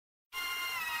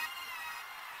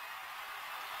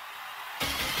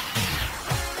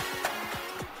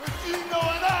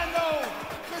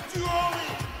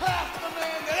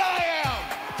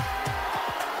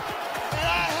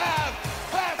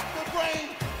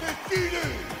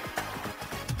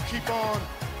keep on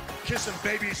kissing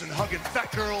babies and hugging fat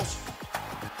girls.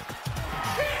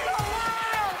 He's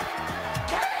alive!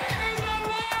 Kane is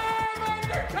alive,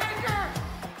 Undertaker!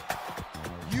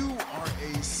 You are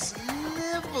a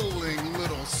sniveling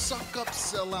little suck-up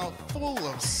sellout full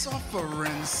of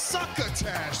suffering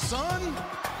succotash, son!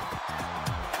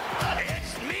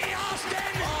 It's me, Austin!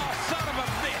 Oh, son of a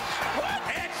bitch! What?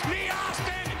 It's me,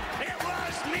 Austin! It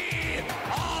was me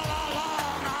all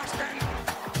along, Austin!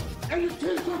 And your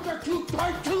t-shirts are too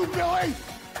tight too, Billy!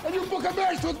 And you book a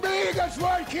match with me against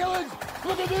Ryan Keelan!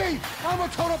 Look at me! I'm a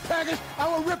total package! I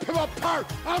will rip him apart!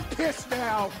 I'm pissed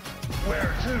now!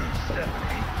 Where to,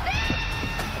 Stephanie?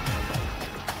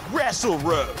 Wrestle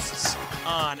Roasts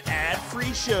on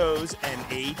ad-free shows and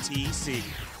ATC.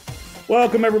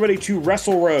 Welcome, everybody, to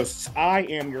Wrestle Roasts. I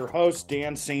am your host,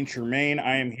 Dan St. Germain.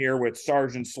 I am here with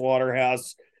Sergeant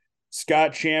Slaughterhouse,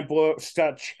 Scott Champloo.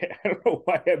 I don't know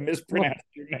why I mispronounced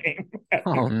your name.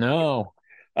 Oh, no.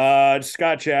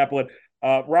 Scott Chaplin.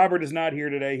 Robert is not here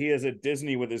today. He is at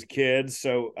Disney with his kids,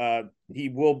 so he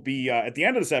will be, at the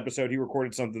end of this episode, he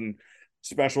recorded something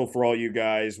special for all you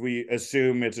guys. We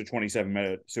assume it's a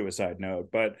 27-minute suicide note.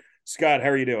 But, Scott, how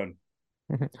are you doing?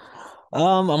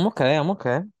 I'm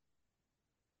okay.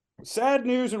 Sad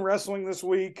news in wrestling this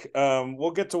week. We'll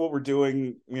get to what we're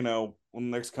doing, in the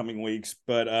next coming weeks.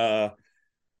 But,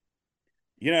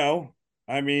 the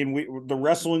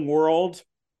wrestling world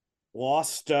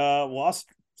lost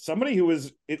somebody who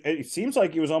was, it seems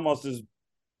like he was almost as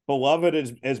beloved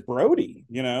as Brody,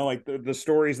 like the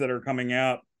stories that are coming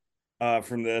out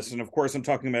from this. And of course, I'm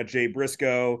talking about Jay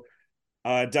Briscoe,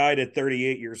 died at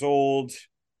 38 years old.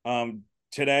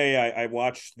 Today I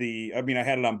watched I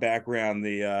had it on background,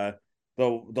 the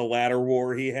ladder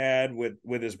war he had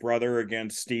with his brother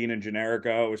against Steen and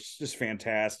Generico, which is just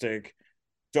fantastic.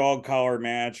 Dog collar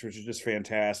match, which is just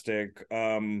fantastic.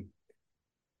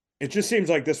 It just seems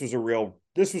like this was a real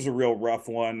rough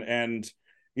one. And,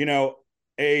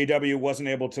 AEW wasn't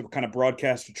able to kind of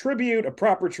broadcast a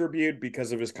proper tribute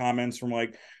because of his comments from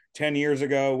like 10 years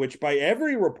ago, which by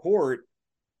every report,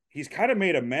 he's kind of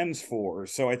made amends for.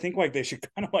 So I think like they should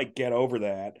kind of like get over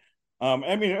that.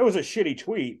 It was a shitty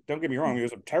tweet. Don't get me wrong. It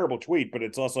was a terrible tweet, but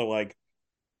it's also like,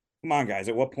 come on, guys,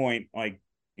 at what point, like,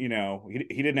 he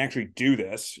didn't actually do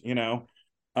this, Yeah,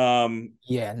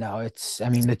 no,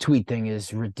 the tweet thing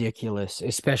is ridiculous,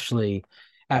 especially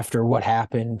after what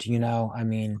happened,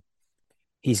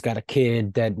 he's got a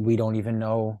kid that we don't even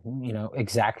know,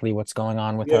 exactly what's going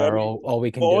on with her. All we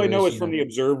can do I know is from the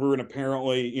Observer, and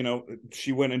apparently,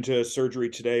 she went into surgery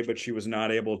today, but she was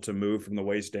not able to move from the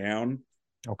waist down.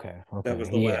 Okay. That was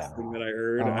the last thing that I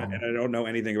heard, and I don't know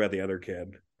anything about the other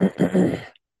kid.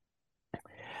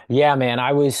 Yeah, man,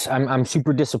 I'm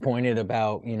super disappointed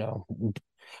about,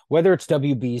 whether it's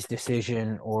WB's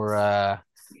decision or,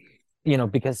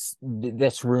 because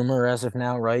this rumor as of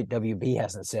now, right? WB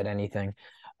hasn't said anything.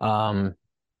 Or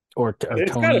it's Tony.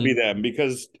 Got to be them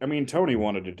because, Tony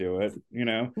wanted to do it,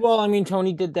 Well,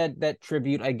 Tony did that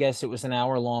tribute. I guess it was an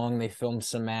hour long. They filmed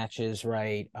some matches,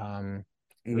 right?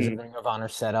 It was a Ring of Honor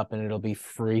setup, and it'll be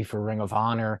free for Ring of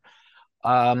Honor.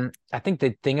 I think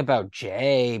the thing about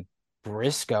Jay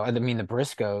Briscoe, the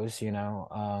Briscoes,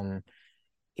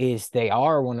 is they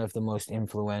are one of the most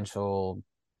influential,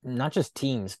 not just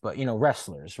teams, but,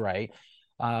 wrestlers, right?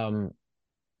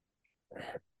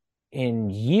 In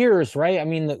years, right?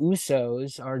 The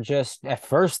Usos are just, at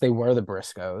first they were the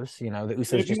Briscoes, the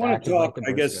Usos if you just want acted to talk, like the Briscoes.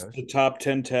 I guess the top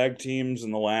 10 tag teams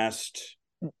in the last,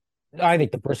 I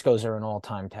think the Briscoes are an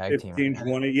all-time tag 15, team.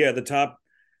 20. Yeah, the top.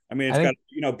 Got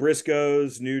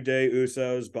Briscoes, New Day,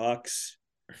 Usos, Bucks,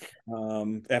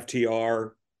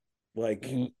 FTR. Those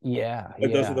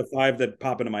are the five that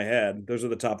pop into my head. Those are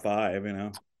the top five,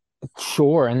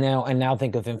 Sure, and now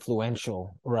think of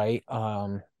influential, right?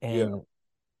 And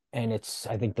it's,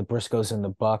 I think the Briscoes and the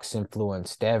Bucks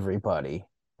influenced everybody,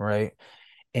 right?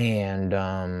 And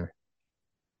the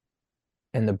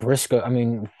Briscoe,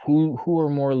 who are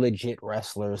more legit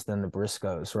wrestlers than the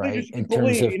Briscoes, right? In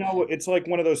terms of, it's like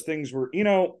one of those things where,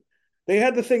 they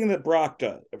had the thing that Brock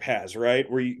has, right?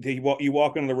 Where you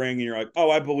walk into the ring and you're like,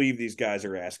 oh, I believe these guys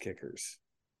are ass kickers.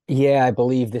 Yeah, I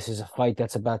believe this is a fight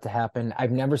that's about to happen.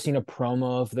 I've never seen a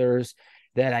promo of theirs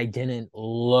that I didn't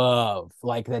love,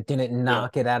 like that didn't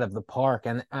knock it out of the park.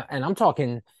 And I'm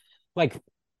talking like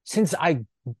since I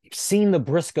seen the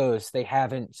Briscoes, they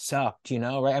haven't sucked,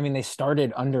 right? They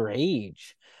started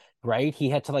underage, right? He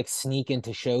had to like sneak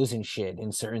into shows and shit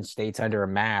in certain states under a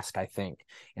mask, I think.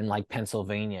 In like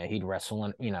Pennsylvania, he'd wrestle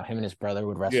in, him and his brother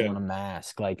would wrestle in a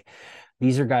mask. Like,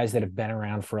 these are guys that have been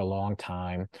around for a long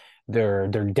time. They're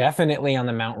definitely on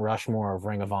the Mount Rushmore of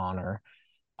Ring of Honor.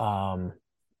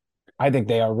 I think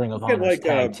they are Ring of Look at Honor's like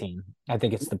tag team. I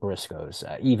think it's the Briscoes,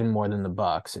 even more than the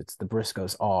Bucks. It's the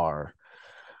Briscoes are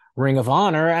Ring of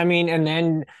Honor. I mean, and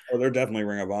then oh, they're definitely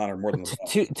Ring of Honor more than the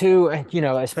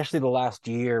Bucks. especially the last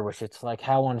year, which it's like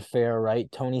how unfair,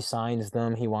 right? Tony signs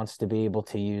them, he wants to be able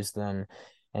to use them,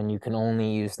 and you can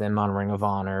only use them on Ring of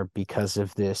Honor because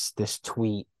of this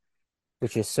tweet,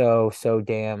 which is so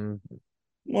damn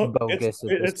Well, bogus at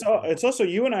this point. it's also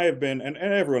you and I have been and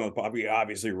everyone on the pod,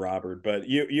 obviously Robert, but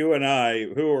you and I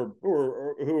who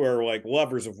are like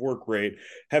lovers of work rate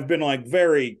have been like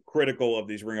very critical of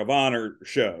these Ring of Honor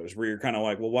shows where you're kind of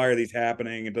like, well, why are these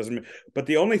happening? It doesn't. But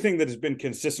the only thing that has been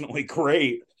consistently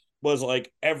great was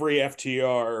like every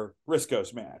FTR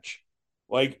Briscoes match,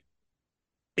 like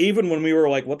even when we were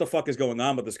like, what the fuck is going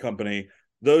on with this company?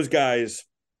 Those guys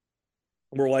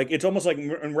were like, it's almost like in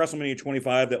WrestleMania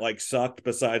 25 that like sucked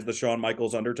besides the Shawn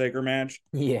Michaels Undertaker match.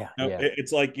 Yeah, You know, yeah.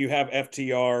 it's like you have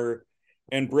FTR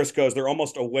and Briscoes, they're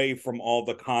almost away from all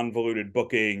the convoluted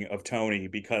booking of Tony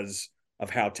because of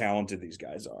how talented these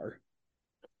guys are.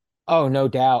 Oh, no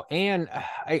doubt. And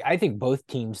I think both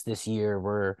teams this year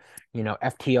were,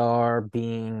 FTR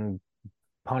being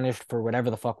punished for whatever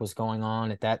the fuck was going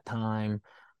on at that time,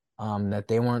 that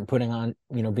they weren't putting on,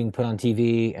 being put on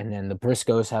TV, and then the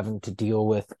Briscoes having to deal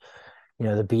with,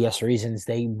 the BS reasons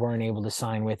they weren't able to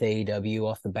sign with AEW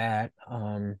off the bat.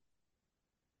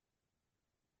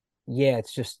 Yeah,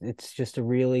 it's just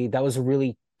that was a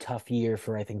really tough year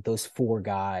for I think those four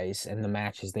guys, and the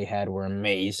matches they had were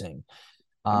amazing.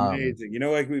 Um, Amazing. You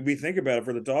know, like we think about it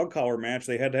for the dog collar match,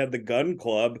 they had to have the Gun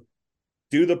Club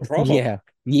do the promo.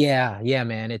 yeah, yeah,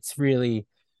 man. It's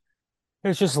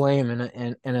just lame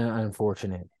and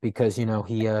unfortunate because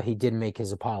he did make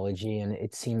his apology, and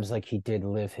it seems like he did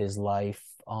live his life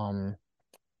Not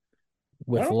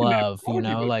with only an love, apology,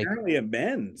 but like apparently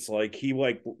amends. Like he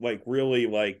really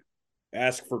like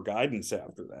asked for guidance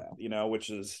after that, which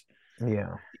is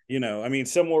yeah. I mean,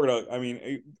 similar to, I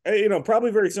mean, probably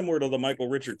very similar to the Michael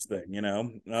Richards thing.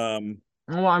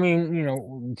 Well, I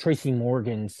mean, Tracy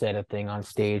Morgan said a thing on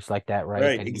stage like that, right? Right,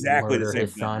 That he would exactly the murder same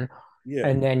his thing. son. Yeah.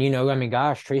 And then, I mean,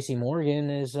 gosh, Tracy Morgan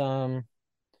is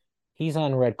he's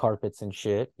on red carpets and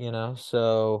shit,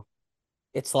 so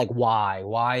it's like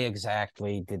why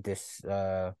exactly did this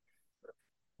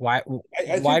why I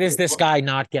why think does this guy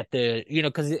not get the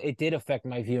because it did affect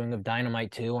my viewing of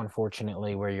Dynamite too,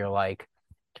 unfortunately, where you're like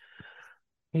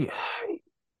he-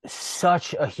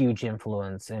 such a huge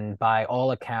influence and by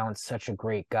all accounts such a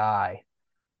great guy.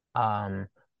 Um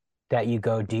that you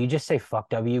go, do you just say fuck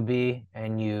WB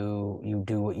and you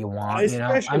do what you want, I mean,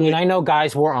 especially, I know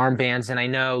guys wore armbands, and I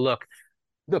know, look,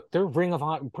 they're Ring of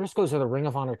Honor. Briscoes are the Ring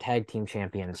of Honor tag team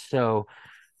champions. So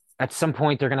at some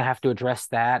point they're gonna have to address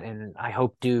that, and I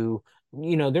hope there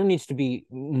needs to be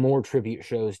more tribute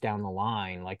shows down the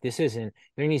line. Like this isn't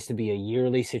there needs to be a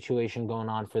yearly situation going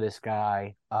on for this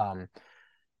guy.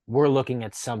 We're looking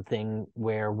at something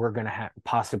where we're gonna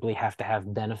possibly have to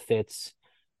have benefits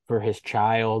for his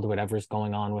child, whatever's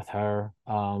going on with her.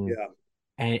 yeah.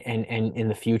 And in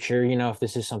the future, if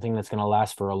this is something that's going to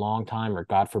last for a long time or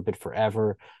God forbid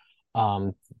forever,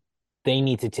 um, they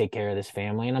need to take care of this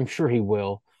family, and I'm sure he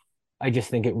will. I just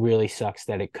think it really sucks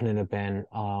that it couldn't have been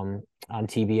on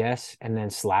TBS, and then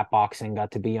slapboxing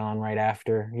got to be on right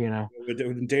after.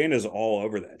 Dana's all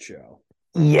over that show.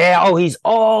 Yeah, oh, he's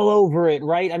all over it,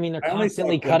 right? I mean, they're I only saw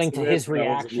constantly clips cutting of to it, his but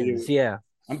reactions. Yeah.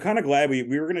 I'm kind of glad we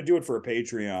were going to do it for a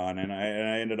Patreon, and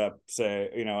I ended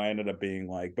up being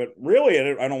like, but really,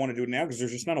 I don't want to do it now because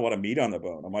there's just not a lot of meat on the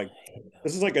bone. I'm like,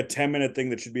 this is like a 10-minute thing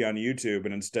that should be on YouTube,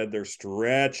 and instead they're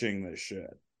stretching this shit.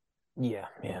 Yeah,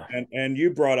 yeah. And you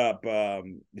brought up,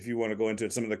 if you want to go into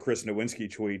it, some of the Chris Nowinski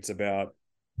tweets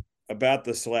about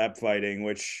the slap fighting,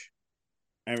 which,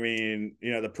 I mean,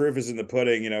 the proof is in the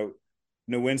pudding.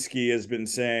 Nowinski has been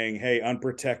saying, hey,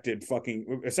 unprotected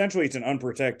fucking, essentially it's an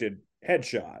unprotected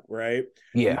headshot, right?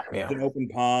 Yeah, It's yeah. an open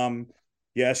palm.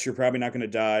 Yes, you're probably not going to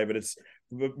die,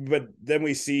 but then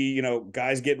we see,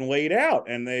 guys getting laid out,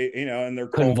 and and they're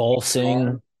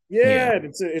Convulsing. yeah, Yeah.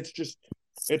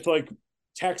 it's like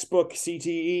textbook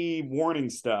CTE warning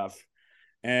stuff.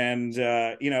 And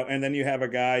and then you have a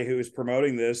guy who is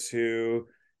promoting this who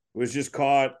was just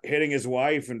caught hitting his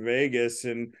wife in Vegas.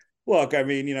 And look, I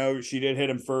mean, she did hit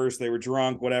him first. They were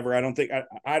drunk, whatever. I don't think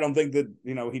that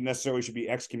he necessarily should be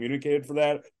excommunicated for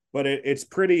that. But it's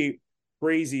pretty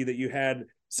crazy that you had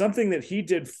something that he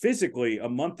did physically a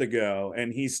month ago,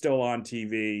 and he's still on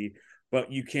TV.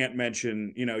 But you can't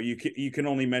mention, you can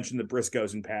only mention the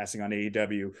Briscoes in passing on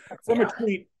AEW from a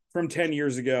tweet from 10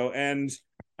 years ago. And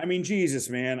I mean, Jesus,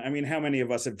 man. I mean, how many of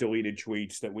us have deleted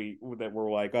tweets that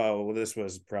were like, oh, well, this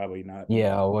was probably not.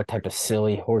 Yeah, what type of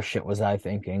silly horseshit was I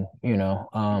thinking, you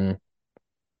know?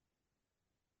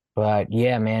 But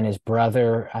yeah, man, his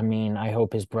brother, I mean, I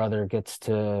hope his brother gets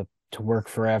to work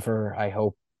forever. I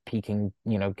hope he can,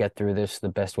 get through this the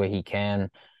best way he can.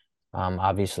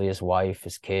 Obviously his wife,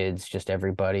 his kids, just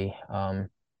everybody.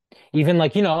 Even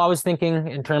like, I was thinking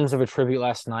in terms of a tribute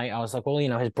last night, I was like, well,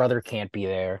 his brother can't be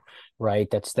there, right?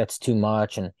 That's too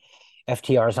much. And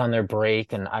FTR's on their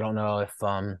break, and I don't know if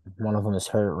one of them is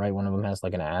hurt, right? One of them has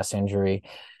like an ass injury.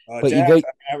 But you go,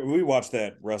 Dax, we watched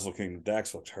that Wrestle Kingdom.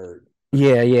 Dax looked hurt.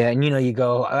 yeah, yeah, and you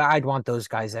go, I'd want those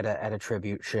guys at a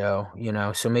tribute show,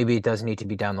 so maybe it does need to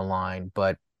be down the line,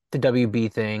 but the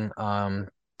WB thing,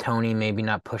 Tony maybe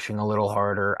not pushing a little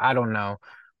harder. I don't know.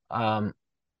 Um,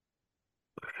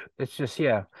 it's just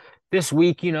yeah. This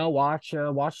week, watch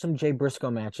some Jay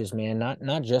Briscoe matches, man.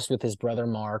 Not just with his brother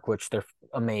Mark, which they're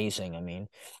amazing. I mean,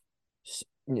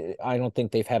 I don't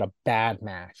think they've had a bad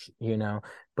match,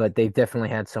 but they've definitely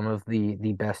had some of the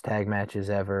best tag matches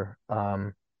ever.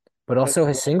 But also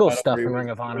his single stuff in Ring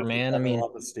of Honor, man. I mean,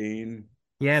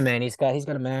 yeah, man, he's got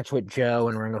a match with Joe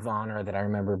in Ring of Honor that I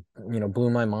remember, blew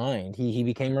my mind. He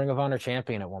became Ring of Honor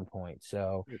champion at one point.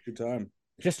 So good time.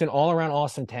 Just an all around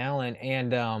awesome talent.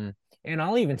 And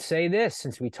I'll even say this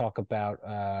since we talk about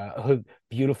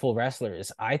beautiful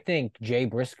wrestlers. I think Jay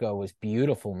Briscoe was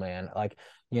beautiful, man. Like,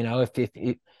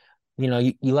 if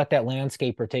you let that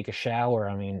landscaper take a shower.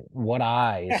 I mean, what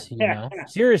eyes,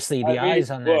 Seriously, the eyes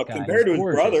on that guy. Compared to his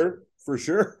brother, for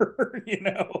sure.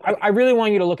 I really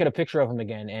want you to look at a picture of him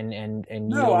again, and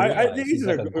no, I think he's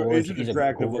a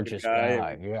gorgeous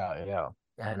guy. Yeah, yeah,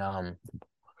 and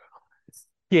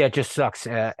yeah, it just sucks.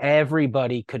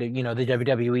 Everybody could have, the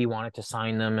WWE wanted to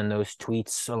sign them, and those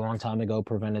tweets a long time ago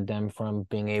prevented them from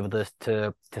being able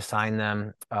to sign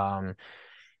them.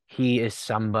 He is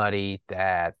somebody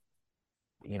that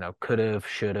could have,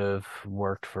 should have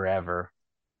worked forever,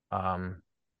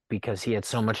 because he had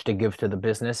so much to give to the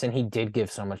business, and he did give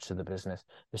so much to the business.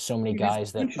 There's so many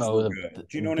guys that owe do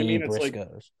you know what I mean? It's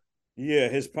Briscoes. Like, yeah,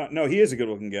 he is a good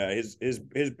looking guy.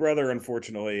 His brother,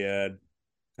 unfortunately,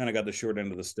 kind of got the short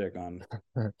end of the stick on.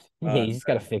 Yeah, he's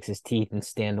got to fix his teeth and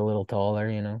stand a little taller,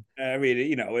 I mean,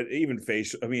 even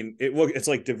face. I mean, it's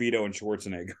like DeVito and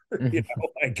Schwarzenegger,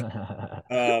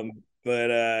 but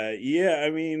yeah, I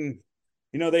mean,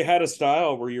 they had a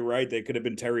style where you're right. They could have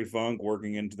been Terry Funk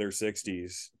working into their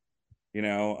 60s.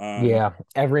 Yeah,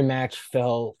 every match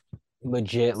felt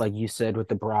legit, like you said with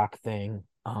the Brock thing.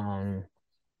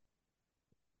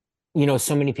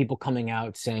 So many people coming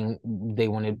out saying they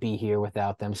want to be here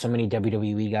without them. So many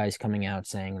WWE guys coming out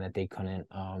saying that they couldn't,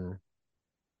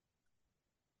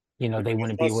 they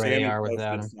wouldn't be where they are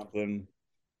without him.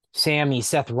 Sammy,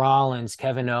 Seth Rollins,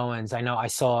 Kevin Owens. I know I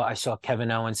saw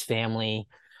Kevin Owens' family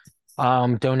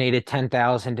donated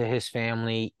 10,000 to his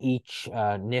family each.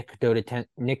 Nick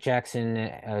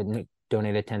Jackson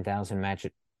donated 10,000. Matt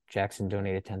Jackson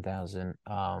donated 10,000.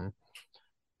 And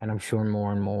I'm sure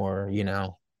more and more,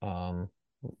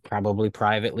 probably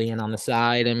privately and on the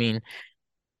side. I mean,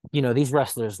 these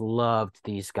wrestlers loved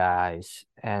these guys,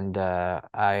 and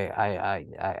I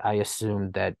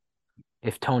assumed that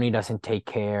if Tony doesn't take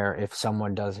care, if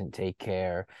someone doesn't take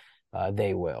care,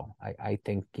 they will. I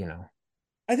think,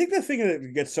 I think the thing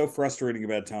that gets so frustrating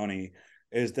about Tony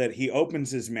is that he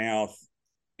opens his mouth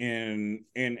and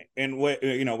what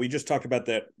we just talked about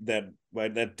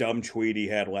that dumb tweet he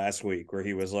had last week where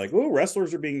he was like, "Oh,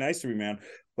 wrestlers are being nice to me, man."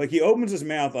 Like, he opens his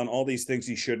mouth on all these things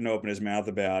he shouldn't open his mouth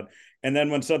about, and then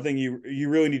when something you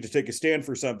really need to take a stand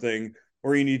for something,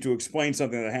 or you need to explain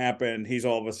something that happened, he's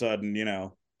all of a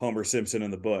sudden Homer Simpson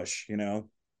in the bush.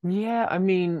 Yeah, I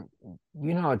mean,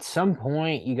 at some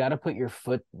point you got to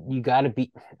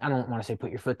I don't want to say put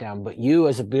your foot down, but you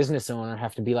as a business owner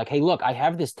have to be like, hey, look, I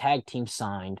have this tag team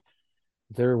signed.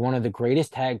 They're one of the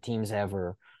greatest tag teams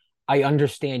ever. I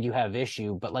understand you have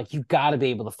issue, but like, you got to be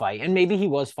able to fight. And maybe he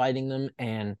was fighting them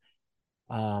and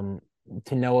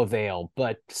to no avail,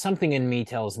 but something in me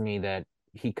tells me that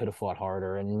he could have fought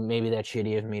harder, and maybe that's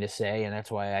shitty of me to say. And that's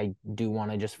why I do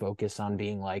want to just focus on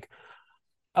being like,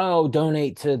 oh,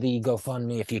 donate to the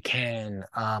GoFundMe if you can.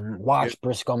 Watch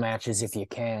Briscoe matches if you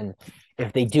can.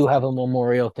 If they do have a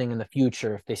memorial thing in the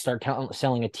future, if they start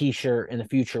selling a T-shirt in the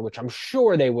future, which I'm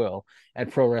sure they will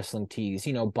at Pro Wrestling Tees,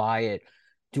 buy it,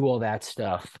 do all that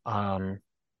stuff.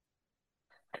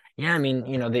 Yeah, I mean,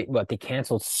 they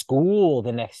canceled school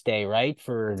the next day, right?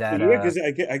 For that Yeah, because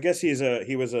I guess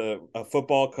he was a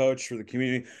football coach for the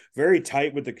community, very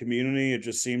tight with the community. It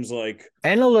just seems like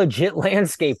and a legit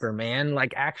landscaper, man.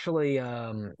 Like actually,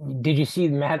 did you see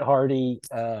Matt Hardy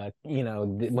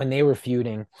when they were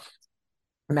feuding,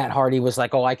 Matt Hardy was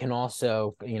like, "Oh, I can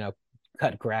also,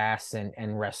 cut grass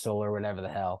and wrestle or whatever the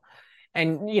hell."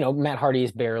 And Matt Hardy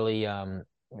is barely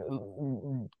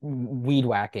weed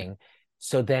whacking.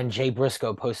 So then Jay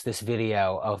Briscoe posts this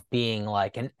video of being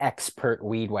like an expert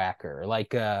weed whacker.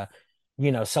 Like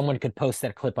someone could post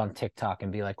that clip on TikTok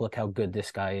and be like, look how good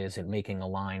this guy is at making a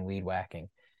line weed whacking.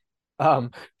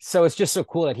 So it's just so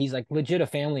cool that he's like legit a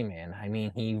family man. I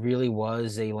mean, he really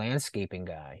was a landscaping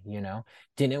guy,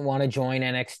 didn't want to join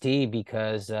NXT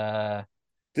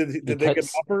did they get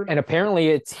offered? and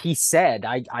apparently he said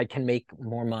I can make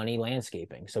more money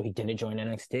landscaping, so he didn't join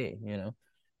NXT,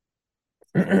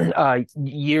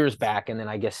 years back. And then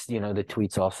I guess the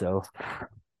tweets also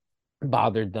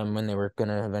bothered them when they were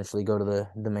gonna eventually go to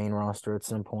the main roster at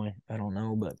some point. I don't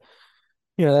know, but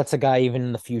that's a guy, even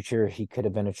in the future, he could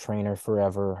have been a trainer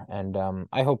forever. And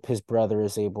I hope his brother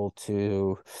is able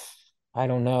to, I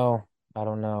don't know. I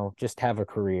don't know. Just have a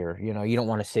career. You don't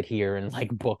want to sit here and like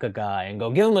book a guy and go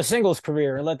give him a singles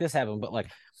career and let this happen. But like,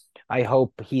 I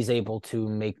hope he's able to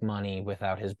make money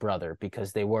without his brother,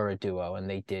 because they were a duo and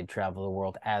they did travel the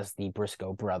world as the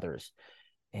Briscoe brothers.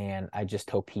 And I just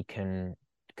hope he can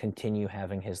continue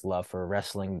having his love for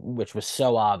wrestling, which was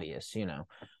so obvious,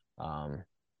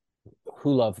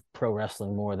 who love pro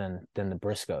wrestling more than the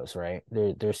Briscoes, right?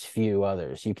 There's few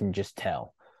others. You can just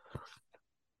tell.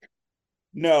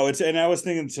 No, and I was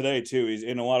thinking today too. He's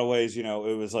in a lot of ways, it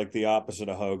was like the opposite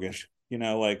of Hogan.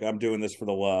 Like I'm doing this for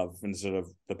the love instead of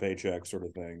the paycheck sort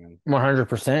of thing. And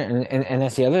 100%. And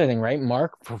that's the other thing, right?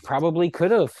 Mark probably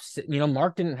could have,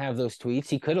 Mark didn't have those tweets.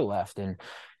 He could have left. And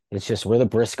it's just, we're the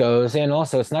Briscoes. And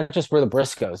also, it's not just we're the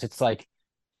Briscoes. It's like,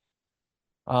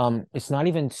 it's not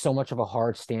even so much of a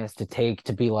hard stance to take,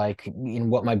 to be like,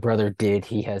 what my brother did,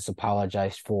 he has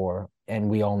apologized for, and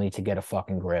we all need to get a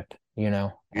fucking grip,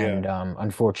 Yeah. And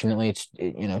unfortunately, it's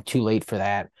too late for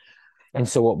that. And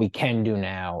so what we can do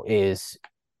now is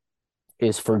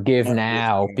forgive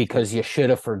now, because you should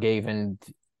have forgiven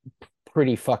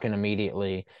pretty fucking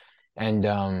immediately.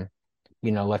 And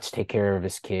let's take care of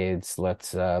his kids.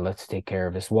 Let's take care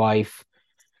of his wife.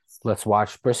 Let's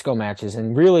watch Briscoe matches,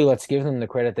 and really let's give them the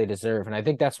credit they deserve. And I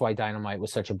think that's why Dynamite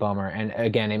was such a bummer. And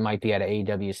again, it might be out of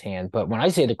AEW's hand, but when I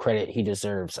say the credit he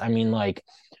deserves, I mean, like,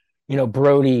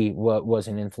 Brody was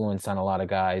an influence on a lot of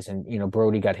guys, and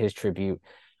Brody got his tribute.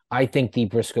 I think the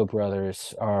Briscoe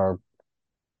brothers are,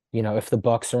 if the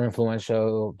Bucks are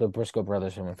influential, the Briscoe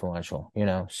brothers are influential.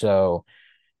 So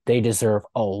they deserve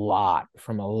a lot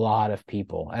from a lot of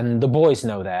people, and the boys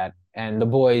know that. And the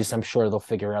boys, I'm sure they'll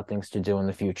figure out things to do in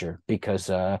the future, because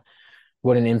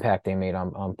what an impact they made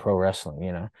on pro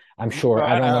wrestling. I'm sure.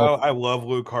 I don't know. I love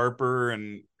Luke Harper,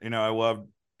 and I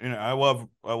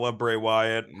love Bray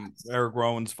Wyatt, and Eric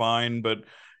Rowan's fine, but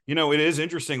it is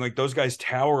interesting. Like, those guys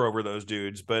tower over those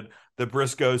dudes, but the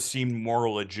Briscoes seem more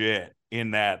legit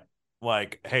in that,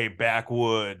 like, hey,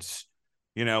 backwoods,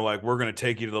 like, we're gonna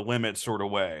take you to the limit sort of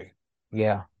way.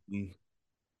 Yeah.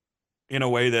 In a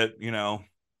way that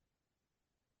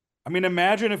I mean,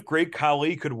 imagine if Great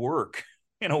Khali could work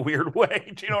in a weird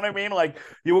way. Do you know what I mean? Like,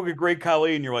 you look at Great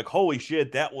Khali and you're like, holy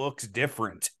shit, that looks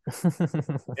different.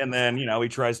 And then, he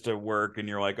tries to work and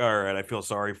you're like, all right, I feel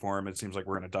sorry for him. It seems like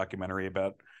we're in a documentary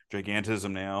about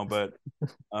gigantism now, but,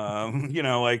 and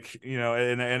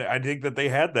I think that they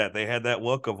had that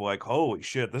look of like, holy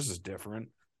shit, this is different,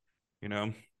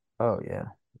 Oh, yeah.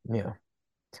 Yeah.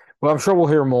 Well, I'm sure we'll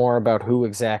hear more about who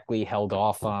exactly held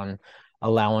off on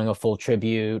allowing a full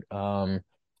tribute. I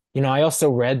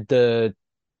also read the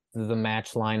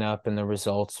match lineup and the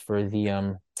results for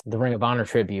the Ring of Honor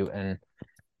tribute, and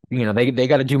they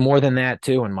got to do more than that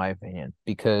too, in my opinion,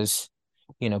 because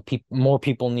more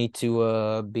people need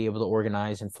to be able to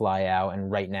organize and fly out,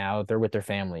 and right now they're with their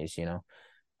families,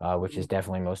 which is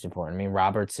definitely most important. I mean,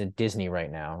 Robert's at Disney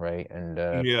right now, right?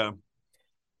 And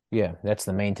yeah, that's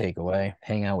the main takeaway.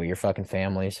 Hang out with your fucking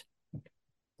families.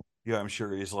 Yeah, I'm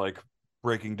sure he's like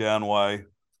breaking down why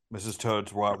Mrs.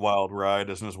 Toad's wild ride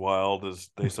isn't as wild as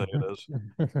they say it is.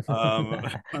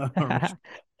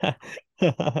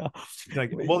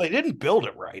 Like, well, they didn't build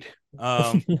it right.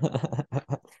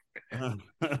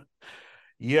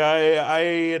 Yeah,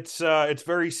 it's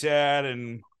very sad,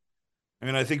 and I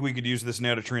mean, I think we could use this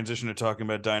now to transition to talking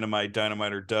about Dynamite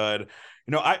or Dud.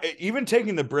 I even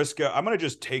taking the Briscoe, I'm gonna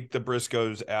just take the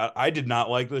Briscoes out. I did not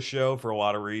like the show for a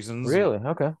lot of reasons. Really?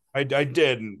 Okay. I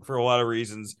did for a lot of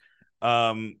reasons.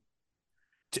 Um,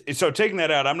 so taking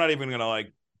that out, I'm not even gonna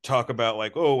like talk about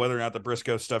like, oh, whether or not the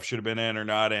Briscoe stuff should have been in or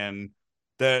not in.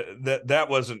 That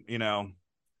wasn't,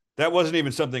 that wasn't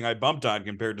even something I bumped on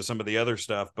compared to some of the other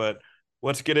stuff. But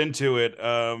let's get into it.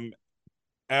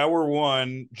 Hour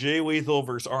one, Jay Lethal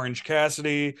versus Orange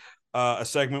Cassidy, a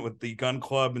segment with the Gun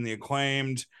Club and the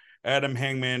Acclaimed. Adam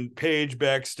Hangman Page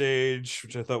backstage,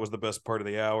 which I thought was the best part of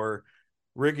the hour.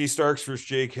 Ricky Starks versus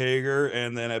Jake Hager,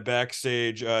 and then a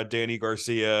backstage Danny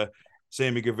Garcia,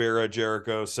 Sammy Guevara,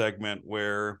 Jericho segment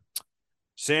where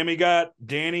Sammy got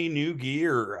Danny new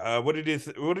gear. What did you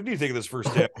think of this first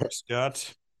half,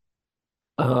 Scott?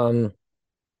 Um,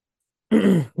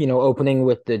 opening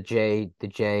with the J.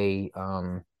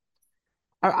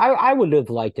 I would have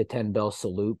liked a 10-bell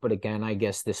salute, but again, I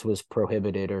guess this was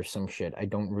prohibited or some shit. I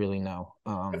don't really know.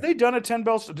 Have they done a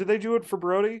 10-bell? Did they do it for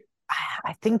Brody?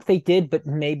 I think they did, but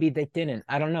maybe they didn't.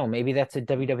 I don't know. Maybe that's a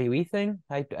WWE thing.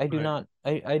 I do Right.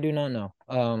 not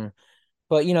know.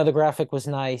 But the graphic was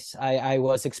nice. I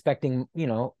was expecting,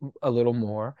 a little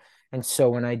more. And so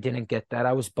when I didn't get that,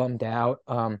 I was bummed out.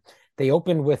 They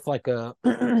opened with like a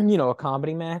a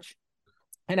comedy match.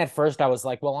 And at first I was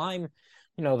like, well,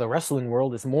 the wrestling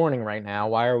world is mourning right now.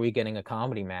 Why are we getting a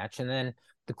comedy match? And then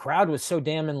the crowd was so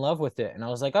damn in love with it. And I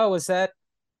was like, oh, is that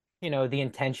the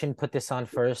intention? Put this on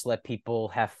first, let people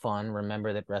have fun,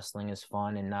 remember that wrestling is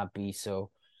fun, and not be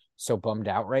so bummed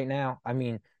out right now. I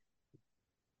mean,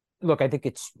 look, I think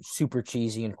it's super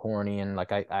cheesy and corny, and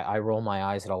like I roll my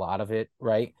eyes at a lot of it,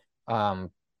 right?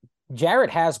 Jarrett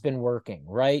has been working,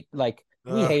 right? Like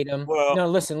we hate him. Well, No,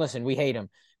 listen, we hate him,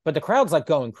 but the crowd's like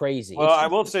going crazy. well, I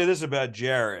will say this about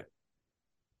Jarrett.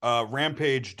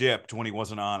 Rampage dipped when he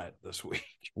wasn't on it this week.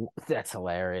 That's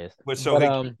hilarious. But so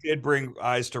he did bring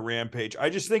eyes to Rampage. I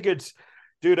just think it's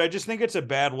a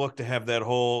bad look to have that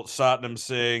whole Satnam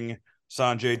Singh,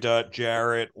 Sanjay Dutt,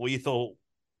 Jarrett, Lethal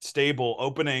stable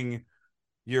opening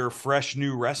your fresh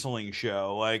new wrestling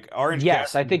show. Like Orange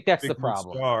Yes, I Cassidy's think that's a the big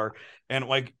problem. star. And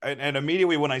like and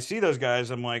immediately when I see those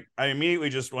guys, I immediately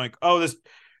just like, oh,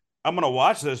 I'm gonna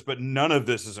watch this, but none of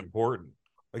this is important.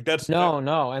 Like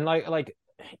No, and like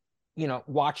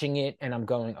watching it and I'm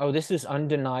going, oh, this is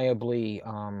undeniably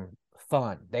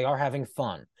fun. They are having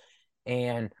fun.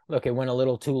 And look, it went a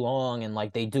little too long and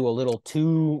like they do a little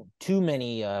too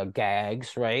many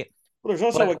gags, right? well, there's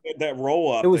also But like that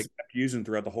roll up it they was kept using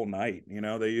throughout the whole night.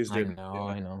 They used I it. know,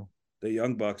 I know. The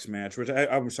Young Bucks match, which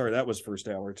I'm sorry, that was first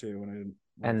hour too, and I didn't.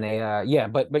 And they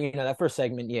but that first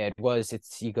segment, yeah,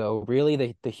 it's you go,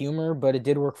 really the humor, but it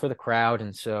did work for the crowd,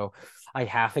 and so I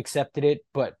half accepted it,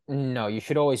 but no, you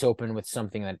should always open with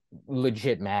something that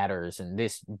legit matters, and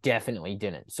this definitely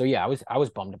didn't. So yeah, I was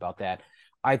bummed about that.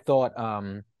 I thought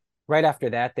right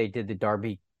after that they did the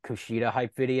Darby Kushida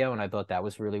hype video, and I thought that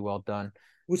was really well done.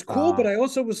 It was cool, but I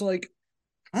also was like,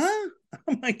 huh?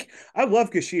 I'm like, I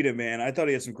love Kushida, man. I thought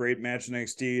he had some great match in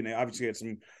NXT, and obviously had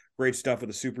some great stuff with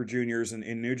the Super Juniors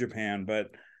in New Japan.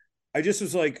 But I just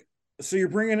was like, so you're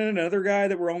bringing in another guy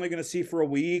that we're only going to see for a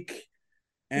week?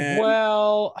 And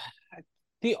Well,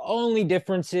 the only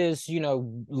difference is,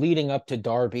 leading up to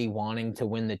Darby wanting to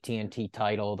win the TNT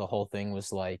title, the whole thing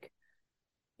was like,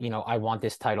 I want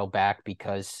this title back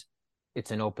because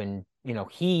it's an open,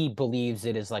 he believes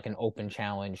it is like an open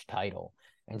challenge title.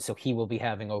 And so he will be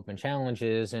having open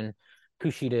challenges, and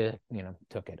Kushida,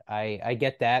 took it. I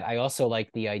get that. I also like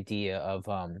the idea of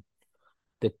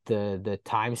the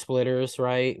time splitters,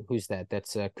 right? Who's that?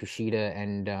 That's Kushida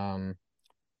and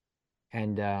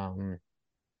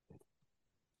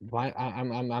why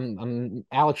I'm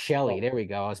Alex Shelley. There we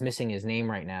go. I was missing his name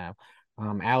right now.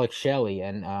 Alex Shelley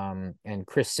and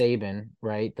Chris Sabin,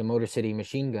 right? The Motor City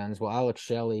Machine Guns. Well, Alex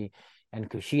Shelley and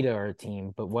Kushida are a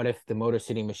team, but what if the Motor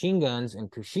City Machine Guns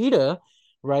and Kushida,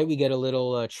 right? We get a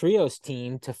little trios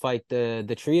team to fight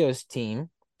the trios team.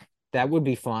 That would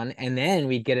be fun, and then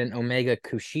we'd get an Omega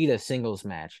Kushida singles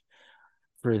match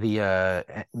for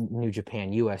the New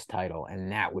Japan US title,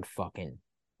 and that would fucking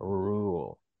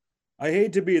rule. I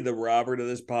hate to be the Robert of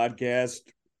this podcast,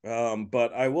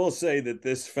 but I will say that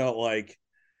this felt like,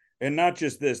 and not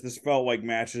just this felt like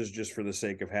matches just for the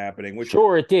sake of happening. Which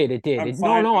Sure, it did. It did. I'm I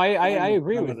fine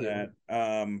agree some with of you.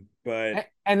 that. But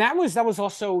And that was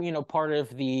also part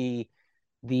of the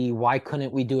why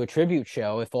couldn't we do a tribute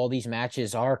show if all these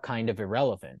matches are kind of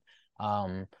irrelevant.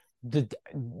 The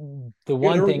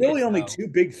one there were thing really is, only though, two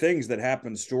big things that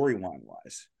happened storyline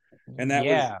wise, and that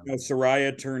was yeah,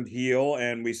 Saraya turned heel,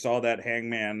 and we saw that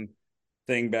Hangman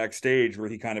thing backstage where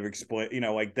he kind of explained,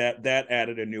 like that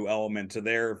added a new element to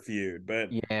their feud.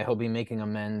 But yeah, he'll be making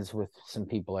amends with some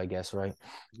people, I guess, right?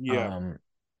 yeah,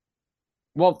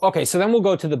 Well, okay, so then we'll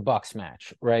go to the Bucks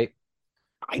match, right?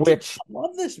 which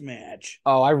love this match.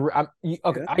 oh, okay. Yeah.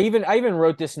 I even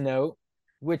wrote this note,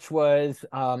 which was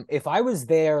if I was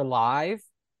there live,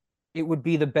 it would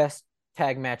be the best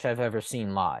tag match I've ever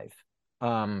seen live.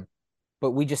 Um,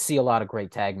 but we just see a lot of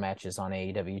great tag matches on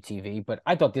AEW TV. But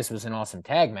I thought this was an awesome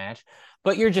tag match.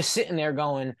 But you're just sitting there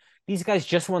going, these guys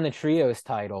just won the trios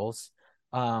titles.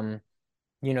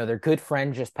 Their good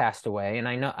friend just passed away, and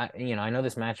I know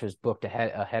this match was booked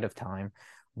ahead of time,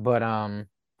 but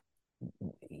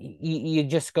you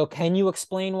just go, can you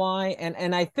explain why?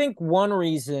 And I think one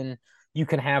reason you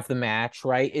can have the match,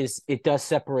 right, is it does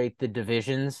separate the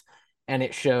divisions, and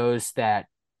it shows that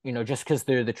just because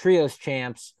they're the trios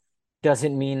champs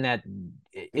doesn't mean that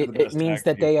it means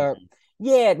that they are.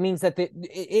 Yeah, it means that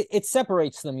it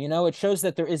separates them. It shows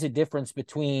that there is a difference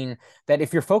between that.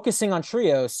 If you're focusing on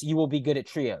trios, you will be good at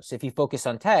trios. If you focus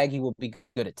on tag, you will be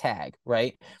good at tag,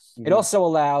 right? Mm-hmm. It also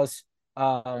allows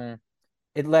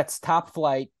it lets Top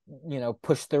Flight,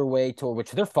 push their way toward, which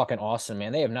they're fucking awesome,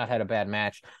 man. They have not had a bad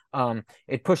match.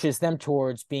 It pushes them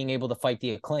towards being able to fight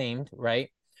the Acclaimed, right?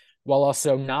 While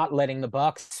also not letting the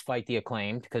Bucks fight the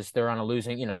Acclaimed because they're on a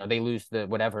losing, they lose the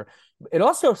whatever. It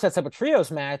also sets up a trios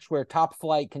match where Top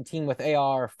Flight can team with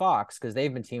AR Fox because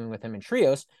they've been teaming with him in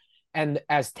trios. And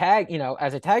as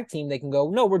a tag team, they can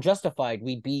go, no, we're justified.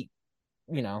 We beat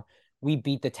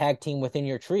the tag team within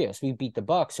your trios. We beat the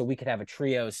Bucks, so we could have a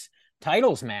trios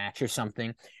titles match or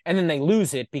something. And then they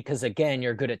lose it because, again,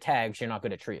 you're good at tags, you're not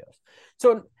good at trios.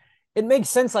 So it makes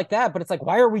sense like that, but it's like,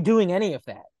 why are we doing any of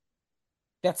that?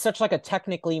 That's such like a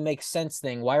technically makes sense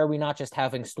thing. Why are we not just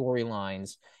having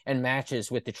storylines and matches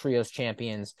with the trios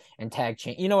champions and tag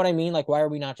you know what I mean? Like, why are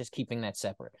we not just keeping that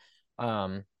separate?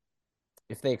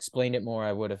 If they explained it more,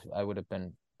 I would have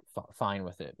been fine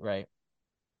with it, right?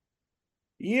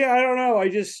 Yeah, I don't know. I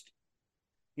just,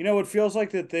 it feels like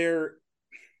that they're,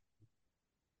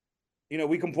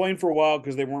 we complained for a while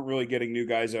because they weren't really getting new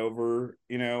guys over,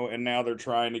 and now they're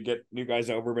trying to get new guys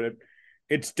over, but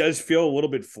it does feel a little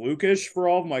bit flukish for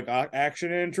all of them, like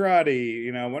Action and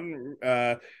Andrade,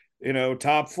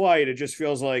 Top Flight. It just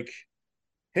feels like,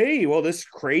 hey, well, this is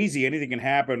crazy. Anything can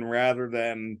happen rather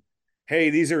than, hey,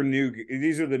 these are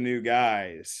the new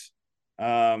guys.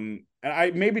 And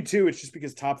maybe too, it's just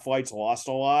because Top Flight's lost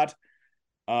a lot.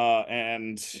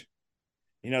 And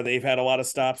they've had a lot of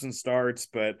stops and starts,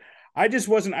 but I just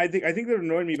wasn't. I think that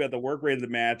annoyed me about the work rate of the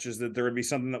match is that there would be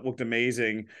something that looked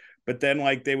amazing, but then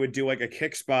like they would do like a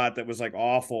kick spot that was like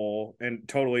awful and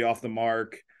totally off the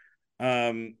mark.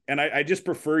 And I just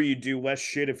prefer you do less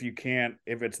shit if you can't,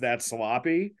 if it's that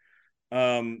sloppy.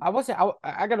 I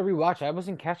gotta rewatch it. I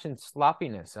wasn't catching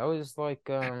sloppiness. I was like,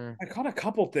 I caught a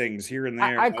couple things here and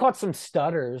there. I caught some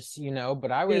stutters,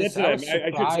 but I was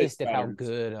surprised at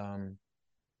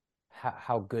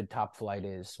how good Top Flight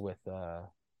is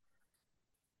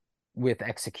with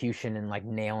execution and like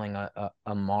nailing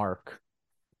a mark.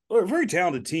 Well, a very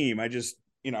talented team. I just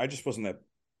wasn't that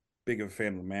big of a fan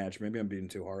of the match. Maybe I'm being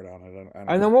too hard on it. I don't and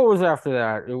know. then what was after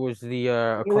that? It was the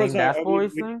Acclaimed Ass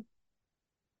Boys thing.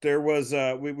 There was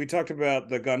we talked about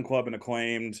the Gun Club and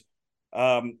Acclaimed.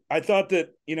 I thought that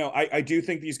I do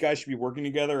think these guys should be working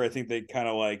together. I think they kind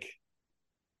of like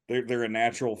they're a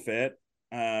natural fit.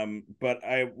 But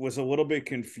I was a little bit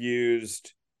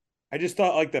confused. I just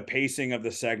thought like the pacing of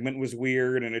the segment was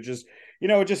weird, and it just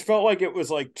felt like it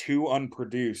was like too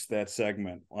unproduced, that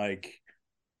segment. Like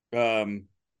the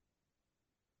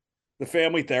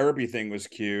family therapy thing was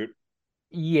cute.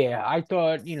 Yeah, I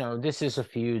thought, this is a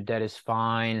feud that is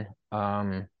fine.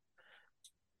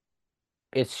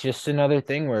 It's just another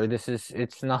thing where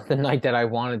it's not the night that I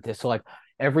wanted this. So like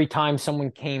every time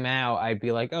someone came out, I'd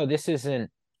be like, oh, this isn't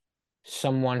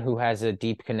someone who has a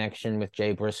deep connection with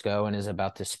Jay Briscoe and is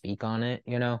about to speak on it,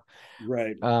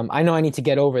 Right. I know I need to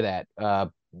get over that.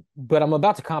 But I'm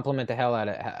about to compliment the hell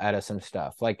out of some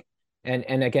stuff. Like,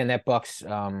 and again, that Bucks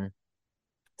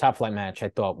Top Flight match I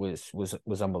thought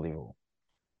was unbelievable.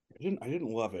 I didn't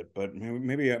love it, but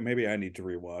maybe I need to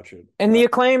rewatch it. And the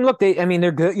Acclaim, look,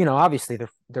 they're good. Obviously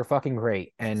they're fucking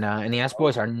great, and the Ass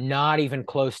Boys are not even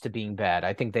close to being bad.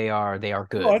 I think they are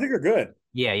good. Oh, I think they're good.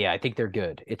 Yeah, I think they're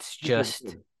good. It's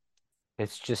just, I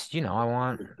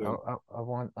want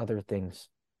other things.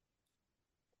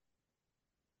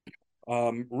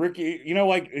 Ricky,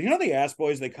 the Ass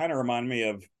Boys, they kind of remind me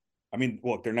of. I mean,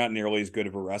 look, they're not nearly as good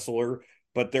of a wrestler,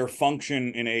 but their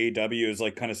function in AEW is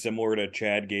like kind of similar to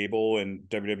Chad Gable in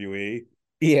WWE.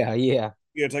 Yeah.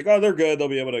 It's like, oh, they're good. They'll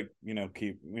be able to,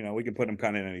 keep, we can put them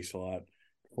kind of in any slot.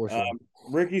 For sure.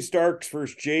 Ricky Starks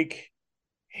versus Jake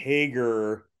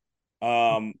Hager.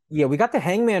 Yeah, we got the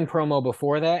Hangman promo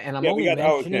before that, and I'm Yeah, we only got.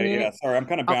 Oh, mentioning okay, yeah. it. Sorry, I'm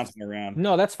kind of Uh, bouncing around.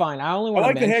 no, that's fine. I only I want to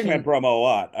like the Hangman mention. promo a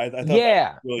lot. I thought that was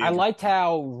Yeah, really I liked interesting.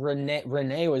 how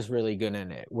Renee was really good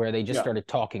in it, where they just Yeah, started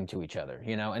talking to each other,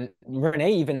 and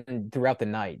Renee even throughout the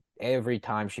night, every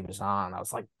time she was on, I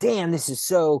was like, damn, this is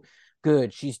so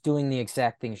good. She's doing the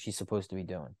exact thing she's supposed to be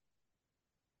doing.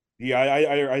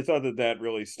 yeah. I thought that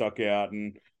really stuck out,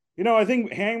 and I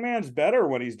think Hangman's better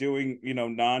when he's doing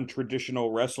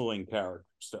non-traditional wrestling character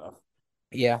stuff.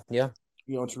 Yeah, yeah.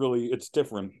 It's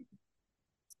different.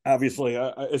 Obviously,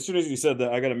 as soon as you said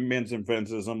that, I got to mend some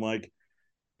fences. I'm like,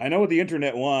 I know what the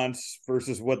internet wants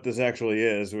versus what this actually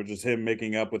is, which is him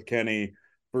making up with Kenny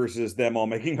versus them all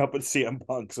making up with CM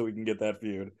Punk so we can get that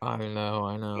feud. I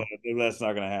know. That's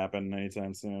not going to happen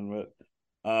anytime soon.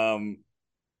 But,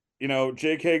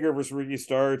 Jake Hager versus Ricky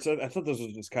Starks. I thought this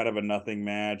was just kind of a nothing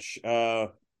match. Taking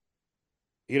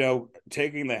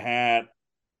the hat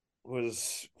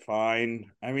was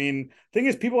fine. I mean, thing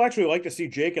is, people actually like to see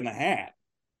Jake in the hat.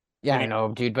 Yeah, You know, I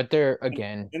know, dude, but they're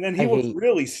again, and then he I looks hate.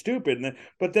 really stupid.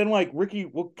 But then like Ricky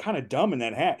looked kind of dumb in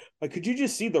that hat. Like, could you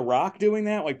just see The Rock doing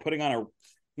that? Like putting on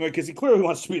because he clearly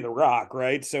wants to be The Rock,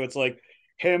 right? So it's like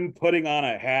him putting on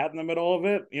a hat in the middle of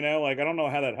it. Like I don't know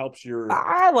how that helps your.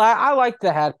 I like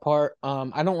the hat part.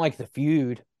 I don't like the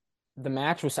feud. The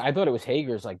match was I thought it was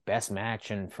Hager's like best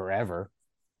match in forever.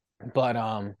 But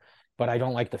I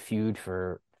don't like the feud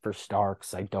for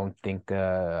Starks. I don't think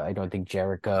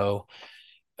Jericho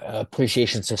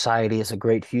Appreciation Society is a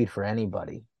great feud for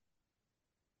anybody.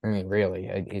 I mean, really,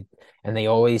 and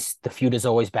the feud is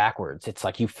always backwards. It's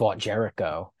like you fought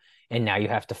Jericho, and now you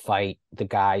have to fight the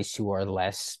guys who are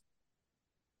less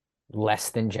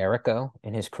than Jericho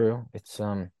and his crew. It's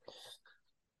not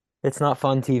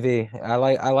fun TV. I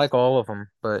like all of them,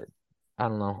 but I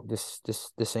don't know. This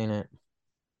ain't it.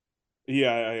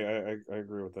 Yeah, I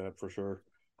agree with that for sure.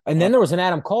 And then there was an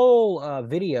Adam Cole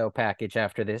video package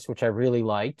after this, which I really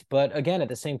liked. But again, at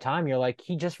the same time, you're like,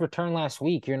 he just returned last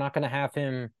week. You're not going to have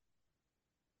him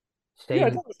Yeah, I stay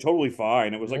thought it was totally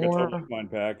fine. It was like a totally more. fine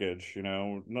package.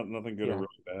 Nothing good or Yeah, really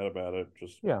bad about it.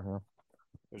 Just yeah, yeah.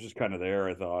 it was just kind of there.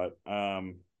 I thought. All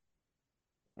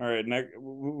right, next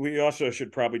we also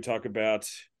should probably talk about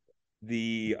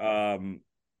the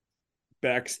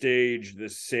backstage,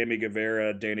 this Sammy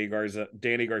Guevara, Danny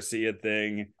Garcia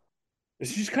thing.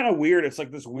 It's just kind of weird. It's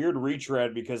like this weird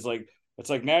retread because like it's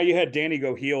like now you had Danny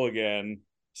go heel again.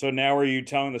 So now are you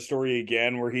telling the story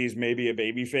again where he's maybe a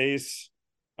baby face?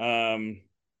 Um,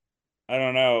 I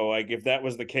don't know. Like if that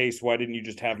was the case, why didn't you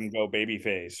just have him go baby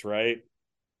face, right?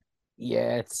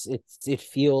 Yeah, it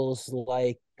feels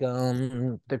like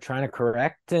they're trying to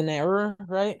correct an error,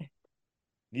 right?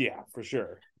 Yeah, for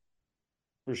sure.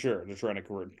 For sure. They're trying to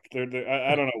correct.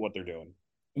 I don't know what they're doing.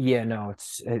 Yeah, no,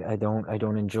 I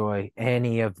don't enjoy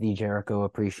any of the Jericho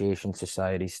Appreciation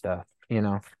Society stuff,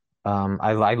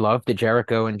 I love the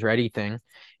Jericho Andretti thing,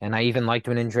 and I even liked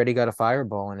when Andretti got a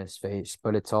fireball in his face,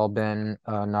 but it's all been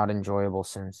not enjoyable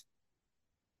since.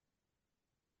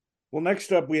 Well,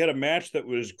 next up, we had a match that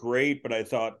was great, but I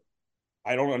thought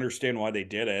I don't understand why they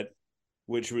did it,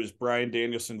 which was Brian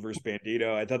Danielson versus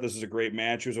Bandito. I thought this was a great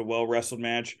match. It was a well wrestled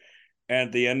match. And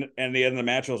at the end of the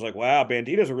match, I was like, wow,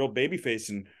 Bandito's a real babyface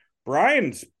and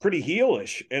Brian's pretty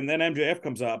heelish. And then MJF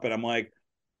comes up, and I'm like,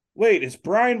 wait, it's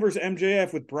Brian versus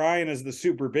MJF with Brian as the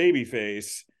super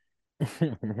babyface.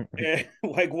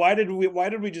 Like, why did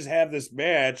we just have this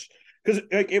match? Because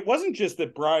like it wasn't just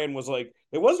that Brian was like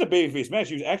it wasn't a babyface match.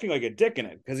 He was acting like a dick in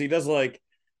it because he does like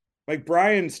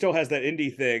Brian still has that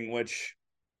indie thing, which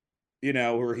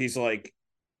where he's like,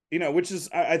 which is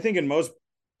I think in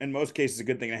most cases a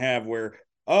good thing to have. Where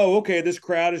okay, this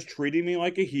crowd is treating me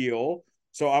like a heel,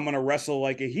 so I'm gonna wrestle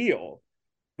like a heel.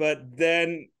 But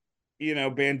then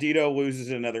Bandito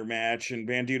loses another match, and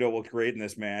Bandito looked great in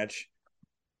this match.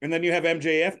 And then you have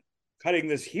MJF cutting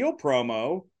this heel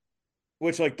promo,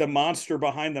 which like the monster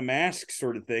behind the mask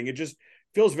sort of thing. It just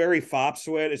feels very fop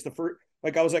sweat. It's the first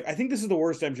like I was like, I think this is the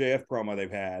worst MJF promo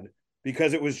they've had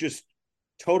because it was just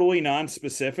totally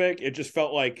non-specific. It just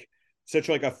felt like such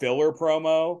like a filler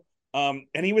promo. And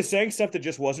he was saying stuff that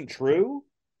just wasn't true.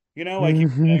 Like he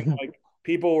was saying like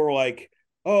people were like,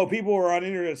 oh, people were on the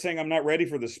internet saying I'm not ready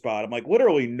for this spot. I'm like,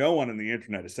 literally no one on the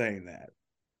internet is saying that.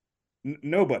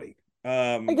 Nobody.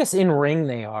 I guess in ring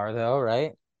they are though,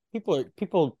 right? People,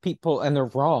 and they're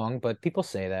wrong, but people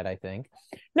say that, I think.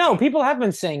 No, people have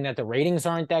been saying that the ratings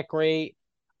aren't that great.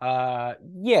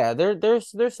 Yeah,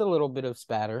 there's a little bit of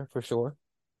spatter for sure.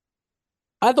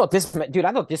 I thought this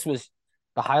was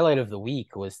the highlight of the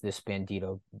week was this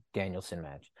Bandito Danielson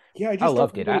match. Yeah, I I just don't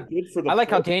loved think it. it I was good for the I like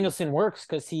how program. Danielson works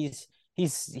because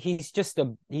he's just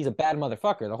he's a bad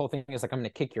motherfucker. The whole thing is like, I'm gonna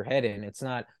kick your head in. It's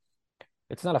not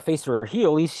a face or a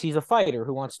heel. He's a fighter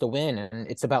who wants to win, and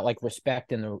it's about like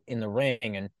respect in the ring,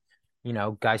 and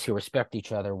guys who respect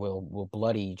each other will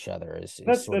bloody each other. Is sort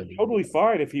That's of totally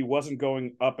fine if he wasn't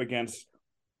going up against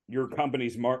your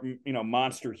company's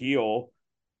monster heel,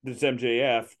 this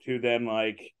MJF, to then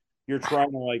like you're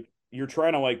trying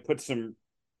to like put some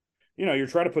you're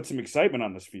trying to put some excitement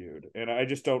on this feud, and I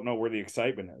just don't know where the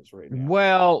excitement is right now.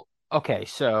 well. Okay,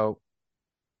 so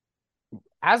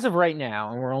as of right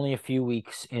now, and we're only a few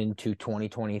weeks into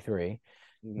 2023,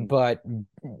 Mhm. but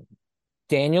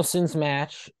Danielson's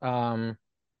match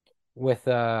with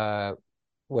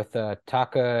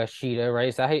Takashita, right?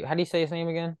 Is that how do you say his name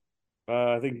again?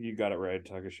 I think you got it right,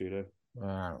 Takashita.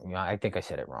 Yeah, I think I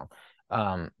said it wrong.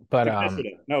 But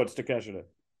Takeshita. No, it's Takeshita.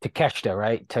 Takeshita,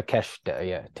 right? Takeshita,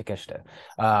 yeah,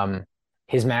 Takeshita.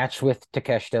 His match with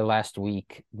Takeshita last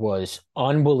week was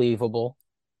unbelievable.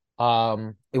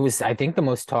 It was, I think, the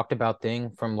most talked about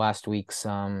thing from last week's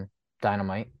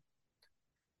Dynamite.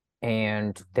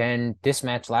 And then this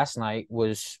match last night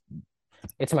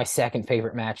it's my second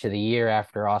favorite match of the year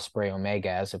after Osprey Omega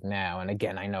as of now. And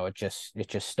again, I know it just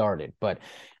started, but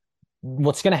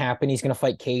what's going to happen? He's going to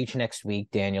fight Cage next week,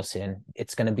 Danielson.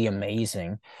 It's going to be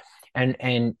amazing.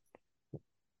 And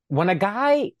when a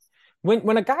guy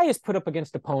when a guy is put up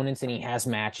against opponents and he has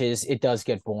matches, it does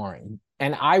get boring.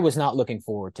 And I was not looking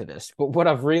forward to this. But what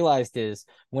I've realized is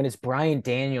when it's Bryan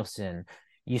Danielson,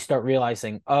 you start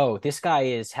realizing, oh, this guy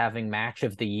is having match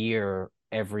of the year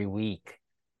every week.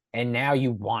 And now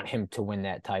you want him to win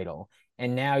that title.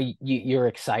 And now you're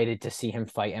excited to see him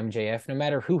fight MJF, no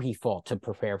matter who he fought, to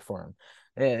prepare for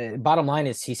him. Bottom line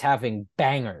is he's having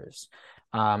bangers.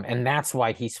 And that's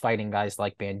why he's fighting guys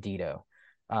like Bandito.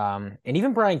 And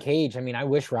even Brian Cage. I mean, I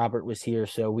wish Robert was here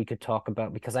so we could talk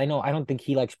about, because I don't think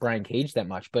he likes Brian Cage that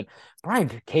much, but Brian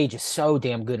Cage is so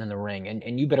damn good in the ring,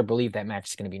 and you better believe that match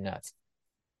is going to be nuts.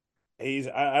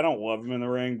 I don't love him in the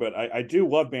ring, but I do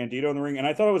love Bandito in the ring, and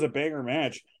I thought it was a banger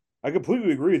match. I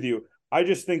completely agree with you. I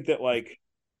just think that like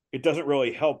it doesn't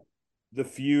really help the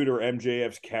feud or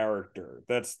MJF's character.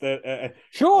 That's that.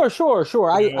 Sure.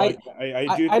 I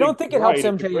do. I don't think it helps It's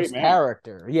a great MJF's match.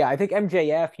 character. Yeah, I think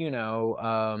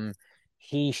MJF,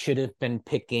 he should have been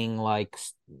picking like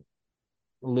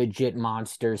legit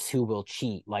monsters who will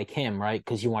cheat like him, right?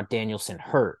 Because you want Danielson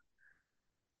hurt.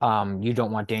 You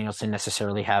don't want Danielson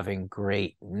necessarily having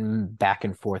great back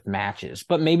and forth matches,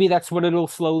 but maybe that's what it'll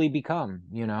slowly become.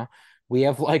 We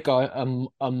have like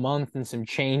a month and some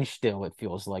change still, it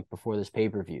feels like, before this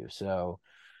pay-per-view. So,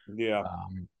 Yeah.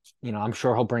 I'm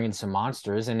sure he'll bring in some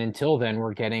monsters. And until then,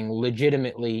 we're getting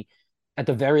legitimately, at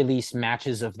the very least,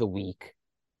 matches of the week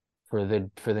for the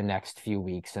next few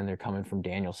weeks, and they're coming from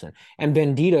Danielson. And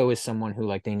Bandito is someone who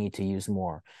like they need to use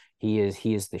more. He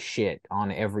is the shit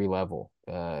on every level.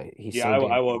 He's Yeah, so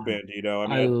damn I love fun. Bandito.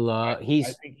 I I mean, love I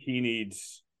think he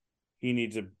needs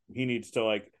to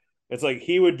like it's like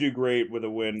he would do great with a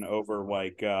win over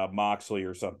like Moxley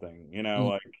or something,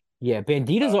 like yeah,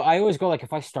 Bandito's. I always go like,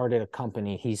 if I started a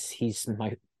company, he's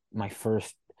my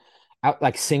first out,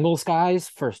 like singles guys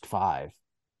first five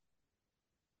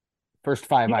I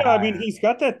yeah, I mean hire. he's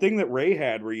got that thing that Ray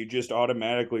had where you just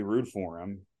automatically root for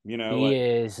him, He like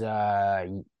is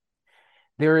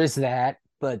there is that,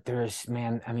 but there's,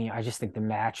 man, I mean, I just think the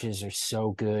matches are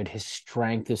so good. His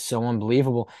strength is so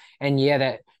unbelievable. And yeah,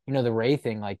 that, the Ray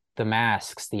thing, like the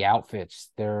masks, the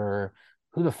outfits, they're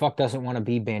who the fuck doesn't want to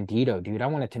be Bandito, dude? I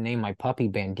wanted to name my puppy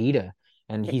Bandita.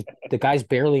 And the guy's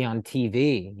barely on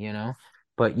TV.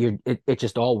 But it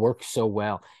just all works so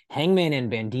well. Hangman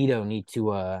and Bandito need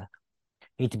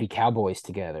to be cowboys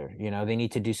together. They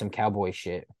need to do some cowboy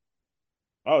shit.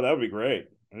 oh, that would be great.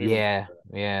 I didn't even Yeah,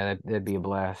 yeah, that'd be a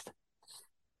blast.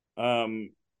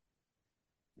 um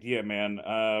yeah, man.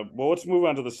 Well, let's move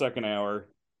on to the second hour.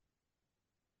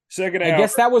 Second I hour.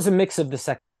 guess that was a mix of the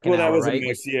second Well, that hour, was a right?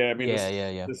 mix. Yeah, I mean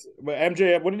Yeah. this but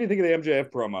MJF, what did you think of the MJF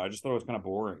promo? I just thought it was kind of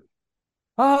boring.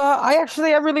 I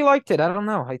really liked it. I don't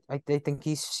know. I think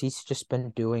he's just been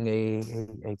doing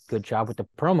a good job with the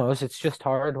promos. It's just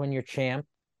hard when you're champ,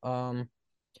 to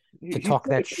He's talk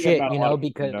still a that champ, shit, not a lot of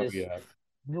people know because yet.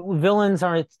 villains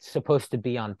aren't supposed to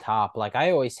be on top. Like,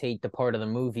 I always hate the part of the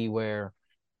movie where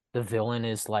the villain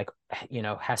is like,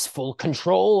 has full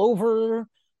control over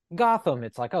Gotham.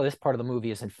 It's like, oh, this part of the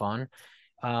movie isn't fun.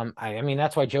 I mean,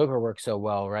 that's why Joker works so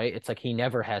well, right? It's like he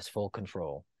never has full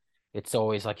control. It's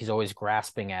always like he's always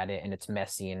grasping at it, and it's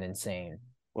messy and insane.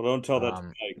 Well, don't tell that to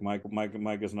Um, Mike.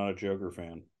 Mike is not a Joker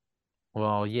fan.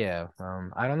 well, yeah.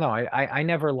 I don't know. I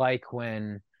never like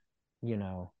when, you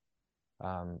know,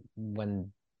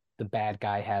 when the bad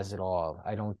guy has it all.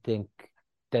 I don't think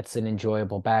that's an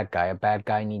enjoyable bad guy. A bad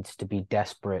guy needs to be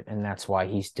desperate, and that's why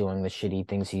he's doing the shitty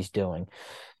things he's doing.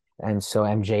 And so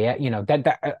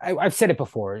MJF, I've said it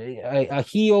before. A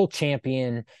heel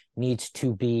champion needs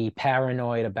to be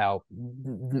paranoid about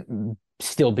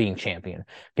still being champion,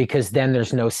 because then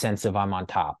there's no sense of I'm on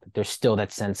top. There's still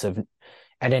that sense of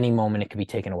at any moment it could be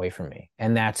taken away from me,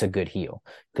 and that's a good heel,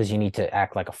 because you need to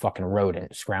act like a fucking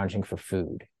rodent scrounging for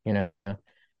food.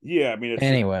 Yeah, I mean,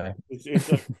 Anyway,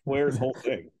 it's like Flair's whole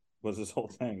thing was this whole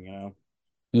thing.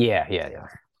 Yeah.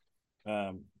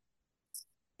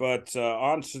 But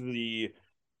on to the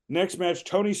next match,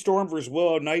 Toni Storm versus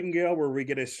Willow Nightingale, where we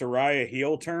get a Saraya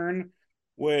heel turn,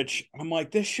 which I'm like,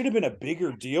 this should have been a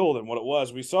bigger deal than what it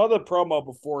was. We saw the promo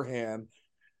beforehand,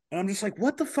 and I'm just like,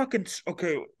 what the fucking...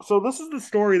 Okay, so this is the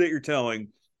story that you're telling,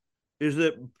 is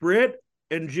that Britt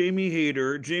and Jamie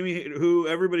Hayter, who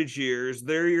everybody cheers,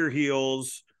 they're your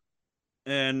heels,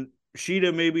 and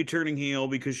Sheeta may be turning heel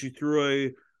because she threw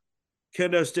a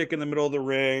kendo stick in the middle of the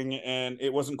ring and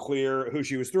it wasn't clear who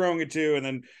she was throwing it to. And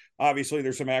then obviously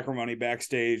there's some acrimony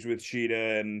backstage with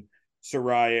Sheeta and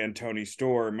Saraya and Toni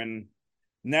Storm. And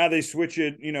now they switch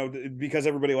it, because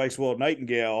everybody likes Willow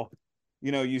Nightingale,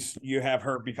 you have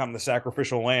her become the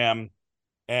sacrificial lamb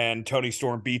and Toni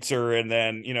Storm beats her. And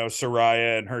then,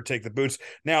 Saraya and her take the boots.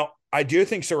 Now, I do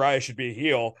think Saraya should be a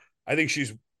heel. I think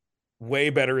she's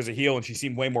way better as a heel, and she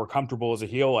seemed way more comfortable as a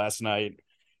heel last night.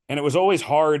 And it was always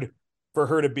hard for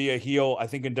her to be a heel, I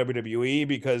think, in WWE,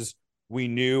 because we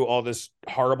knew all this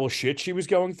horrible shit she was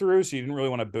going through, so you didn't really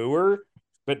want to boo her.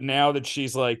 But now that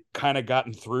she's like kind of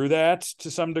gotten through that to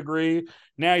some degree,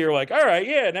 now you're like, all right,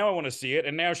 yeah, now I want to see it.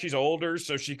 And now she's older,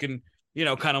 so she can,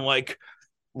 kind of like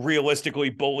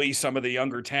realistically bully some of the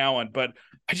younger talent. But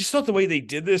I just thought the way they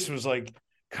did this was like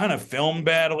kind of filmed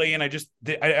badly, and I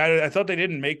thought they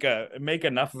didn't make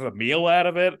enough of a meal out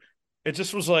of it. It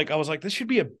just was like, I was like, this should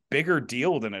be a bigger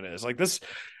deal than it is. Like this,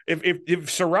 if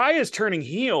Saraya is turning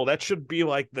heel, that should be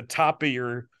like the top of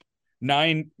your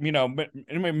 9,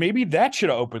 maybe that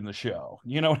should open the show.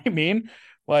 You know what I mean?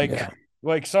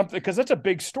 Like something, because that's a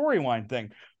big storyline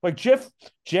thing. Like Jeff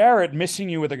Jarrett missing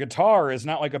you with a guitar is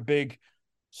not like a big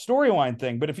storyline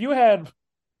thing. But if you had,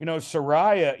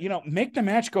 Saraya, make the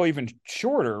match go even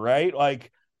shorter, right?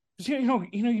 Like, you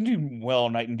can do Willow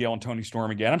Nightingale and Toni Storm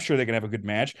again. I'm sure they can have a good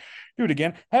match. Do it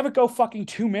again. Have it go fucking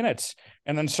 2 minutes,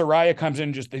 and then Saraya comes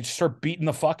in, they start beating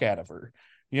the fuck out of her.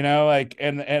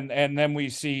 And then we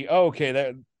see, okay,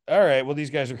 that all right. Well,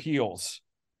 these guys are heels.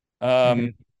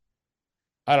 I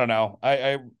don't know.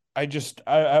 I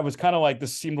was kind of like,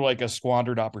 this seemed like a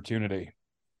squandered opportunity.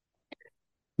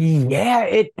 Yeah,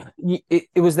 it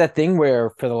was that thing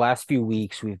where for the last few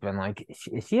weeks we've been like,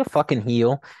 is he a fucking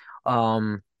heel?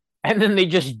 And then they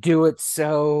just do it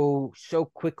so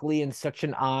quickly in such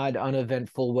an odd,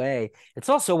 uneventful way. It's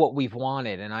also what we've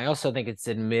wanted, and I also think it's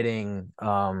admitting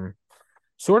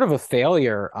sort of a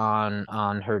failure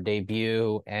on her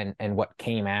debut and what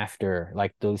came after,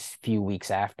 like those few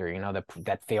weeks after,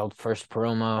 that failed first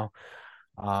promo.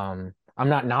 I'm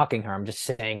not knocking her. I'm just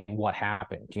saying what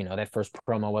happened. That first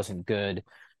promo wasn't good.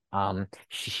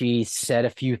 She said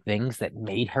a few things that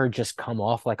made her just come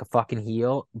off like a fucking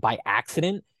heel by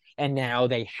accident. And now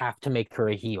they have to make her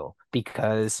a heel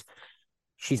because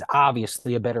she's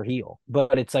obviously a better heel.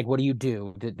 But it's like, what do you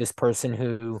do? This person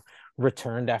who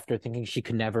returned after thinking she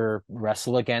could never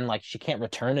wrestle again, like she can't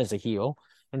return as a heel.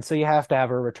 And so you have to have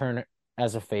her return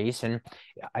as a face. And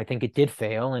I think it did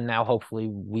fail. And now hopefully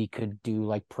we could do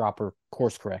like proper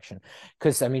course correction.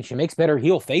 Because, I mean, she makes better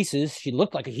heel faces. She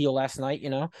looked like a heel last night,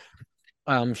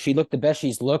 She looked the best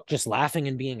she's looked, just laughing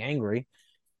and being angry.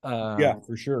 Yeah,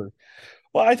 for sure.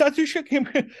 Well, I thought I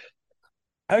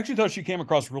actually thought she came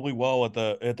across really well at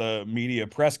the media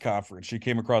press conference. She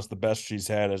came across the best she's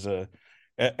had as a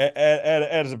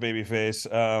babyface.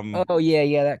 Oh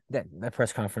yeah, that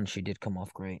press conference, she did come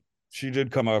off great. She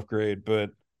did come off great,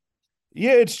 but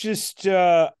yeah, it's just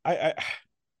Tony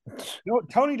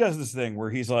does this thing where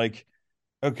he's like,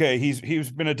 okay,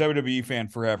 he's been a WWE fan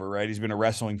forever, right? He's been a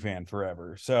wrestling fan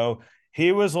forever, so.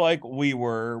 He was like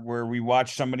where we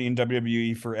watched somebody in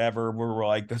WWE forever, where we're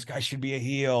like, this guy should be a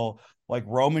heel. Like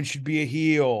Roman should be a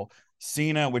heel.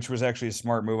 Cena, which was actually a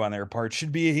smart move on their part,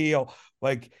 should be a heel.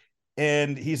 Like,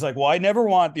 and he's like, well, I never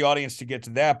want the audience to get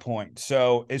to that point.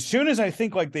 So as soon as I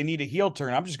think like they need a heel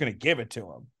turn, I'm just going to give it to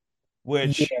them.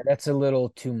 Which, yeah, that's a little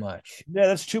too much. Yeah,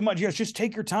 that's too much. Yeah, just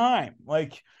take your time.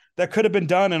 Like that could have been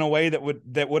done in a way that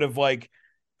would have like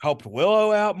helped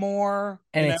Willow out more.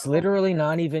 And it's literally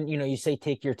not even, you say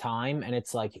take your time, and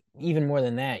it's like even more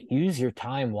than that. Use your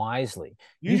time wisely.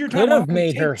 You could have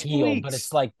made her heel, but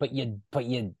it's like, but you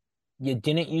You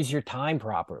didn't use your time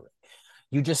properly.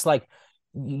 You just like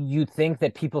you think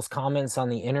that people's comments on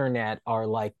the internet are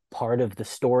like part of the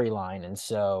storyline, and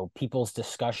so people's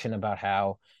discussion about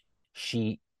how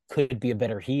she could be a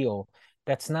better heel,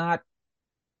 that's not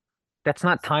that's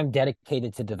not time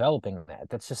dedicated to developing that.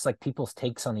 That's just like people's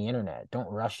takes on the internet.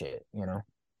 Don't rush it, you know?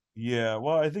 Yeah,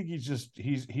 well, I think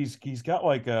he's got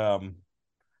like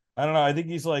I don't know. I think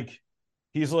he's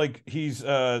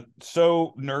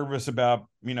so nervous about,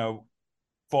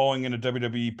 falling into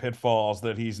WWE pitfalls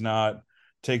that he's not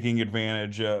taking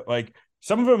advantage of. Like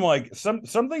some of them, like some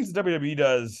things WWE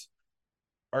does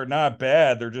are not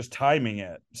bad. They're just timing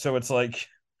it. So it's like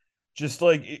just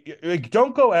like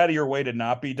don't go out of your way to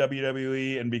not be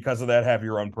WWE, and because of that have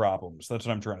your own problems. That's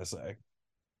what I'm trying to say.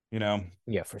 You know.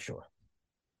 Yeah, for sure.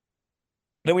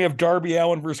 Then we have Darby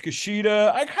Allin versus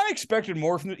Kushida. I kind of expected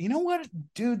more from the. You know what,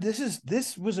 dude?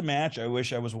 This was a match I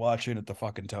wish I was watching at the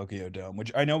fucking Tokyo Dome.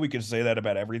 Which I know we could say that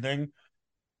about everything,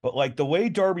 but like the way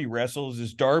Darby wrestles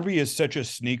is Darby is such a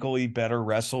sneakily better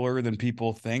wrestler than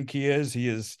people think he is. He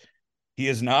is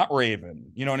not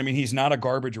Raven. You know what I mean? He's not a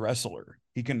garbage wrestler.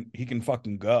 He can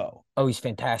fucking go. Oh, he's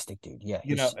fantastic, dude. Yeah,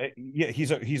 Yeah.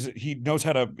 He knows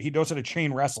how to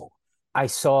chain wrestle. I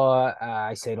saw,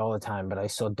 I say it all the time, but I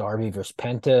saw Darby versus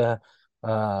Penta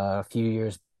a few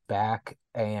years back,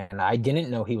 and I didn't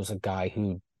know he was a guy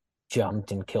who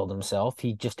jumped and killed himself.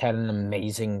 He just had an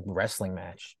amazing wrestling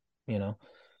match, you know.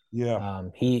 Yeah.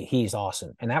 He's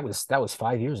awesome, and that was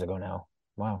 5 years ago now.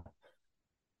 Wow.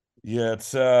 Yeah, it's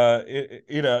so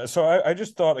I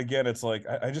just thought again, it's like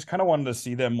I just kind of wanted to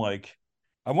see them like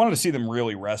I wanted to see them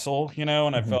really wrestle, and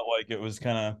I Mhm. felt like it was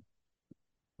kind of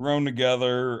thrown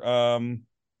together.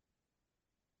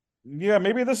 Yeah,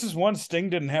 maybe this is one Sting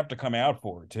didn't have to come out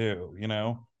for too.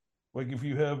 Like if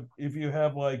you have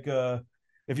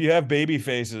baby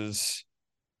faces,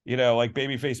 like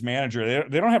babyface manager,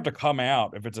 they don't have to come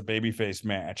out if it's a babyface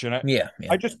match. And Yeah, I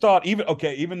yeah. just thought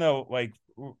even though like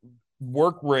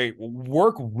work rate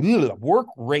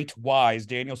wise,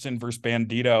 Danielson versus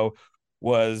Bandito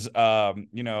was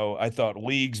I thought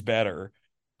leagues better.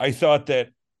 I thought that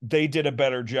they did a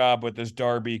better job with this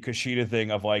Darby Kushida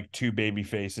thing of like two baby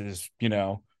faces,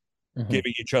 Mhm.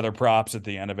 giving each other props at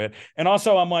the end of it. And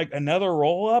also I'm like another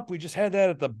roll up. We just had that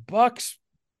at the Bucks.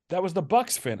 That was the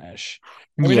Bucks finish.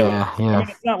 I mean, Yeah, yeah.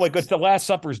 it's not like it's the Last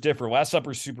Supper's different. Last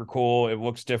Supper's super cool. It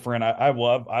looks different. I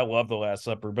love the Last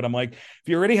Supper, but I'm like, if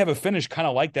you already have a finish kind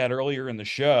of like that earlier in the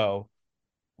show,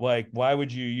 like why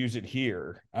would you use it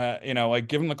here? Like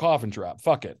give him the coffin drop.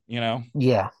 Fuck it. Yeah,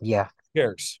 yeah. Who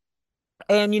cares?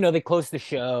 And they closed the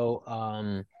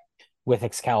show with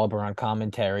Excalibur on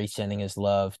commentary, sending his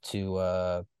love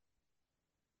to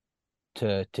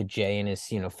Jay and his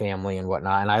family and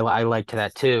whatnot. And I liked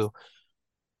that too.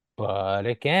 But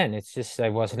again, it's just I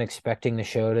wasn't expecting the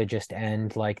show to just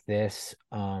end like this.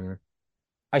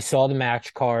 I saw the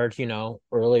match card,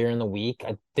 earlier in the week.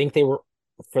 I think they were,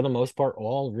 for the most part,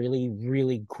 all really,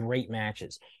 really great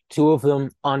matches. Two of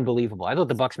them unbelievable. I thought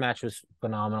the Bucks match was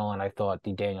phenomenal, and I thought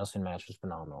the Danielson match was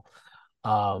phenomenal.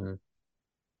 Um,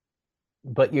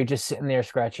 but you're just sitting there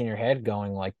scratching your head,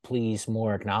 going like, please,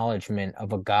 more acknowledgement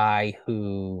of a guy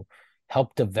who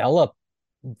helped develop,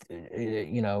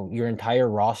 your entire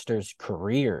roster's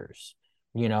careers.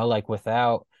 Like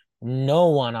without no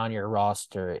one on your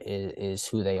roster is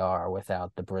who they are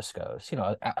without the Briscoes,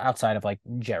 outside of like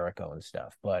Jericho and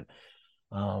stuff. But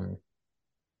um,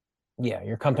 yeah,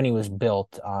 your company was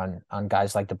built on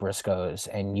guys like the Briscoes,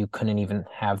 and you couldn't even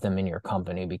have them in your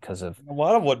company because of A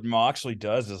lot of what Moxley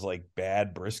does is like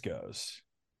bad Briscoes.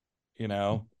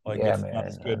 Like yeah, it's not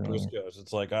as man. I good mean, Briscoes.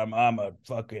 It's like I'm a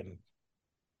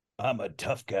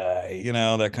tough guy,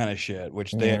 that kind of shit,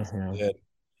 which they yeah, actually yeah. did.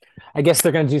 I guess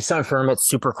they're gonna do something for him at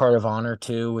Super Card of Honor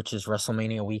too, which is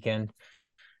WrestleMania weekend.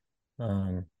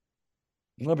 Um,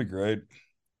 That'd be great.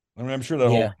 I mean, I'm sure that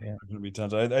whole yeah, yeah, is gonna be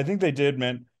tons. I think they did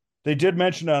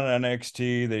mention on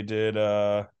NXT. They did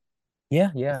yeah, yeah,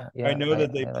 I yeah. know I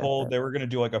that they I like pulled that. they were gonna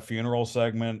do like a funeral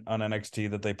segment on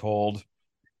NXT that they pulled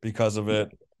because of Yeah,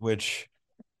 it, which,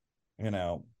 you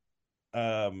know,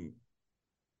 um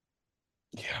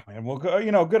yeah, man. Well,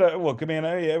 good. Look, I mean,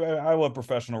 I love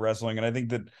professional wrestling, and I think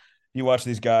that you watch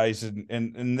these guys,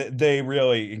 and they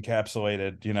really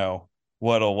encapsulated,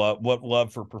 what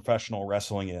love for professional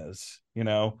wrestling is,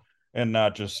 and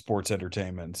not just sports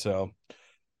entertainment. So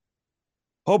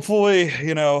hopefully,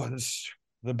 it's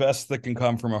the best that can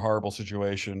come from a horrible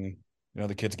situation.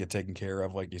 The kids get taken care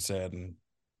of, like you said, and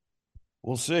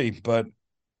we'll see. But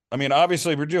I mean,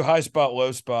 obviously, we do high spot,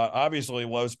 low spot. Obviously,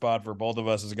 low spot for both of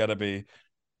us has got to be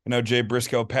Jay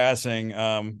Briscoe passing.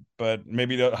 But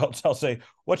maybe I'll say,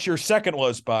 what's your second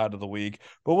low spot of the week?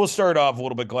 But we'll start off a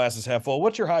little bit glasses half full.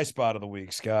 What's your high spot of the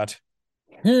week, Scott?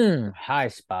 High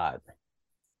spot.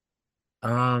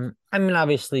 I mean,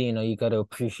 obviously, you got to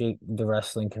appreciate the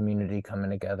wrestling community coming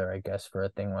together, I guess, for a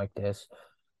thing like this.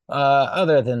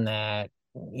 Other than that,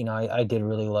 I did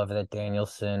really love that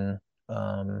Danielson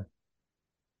um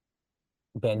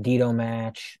Bandito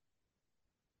match.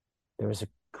 There was a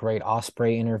great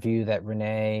Osprey interview that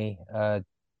Renee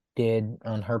did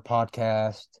on her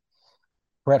podcast.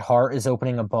 Bret Hart is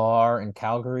opening a bar in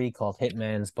Calgary called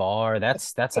Hitman's Bar.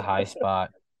 That's a high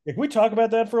spot. Can we talk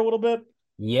about that for a little bit?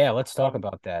 Yeah, let's talk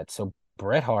about that. So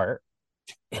Bret Hart,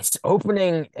 it's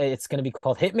opening. It's going to be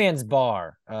called Hitman's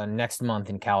Bar next month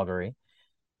in Calgary.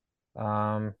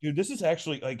 Dude, this is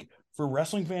actually like for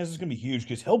wrestling fans, it's gonna be huge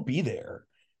because he'll be there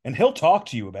and he'll talk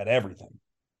to you about everything.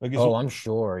 Like, I'm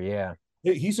sure. Yeah,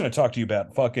 he's gonna talk to you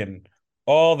about fucking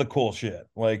all the cool shit.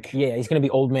 Like, yeah, he's going to be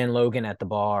Old Man Logan at the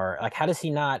bar. Like, how does he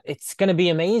not? It's going to be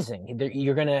amazing.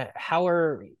 You're gonna how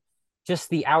are just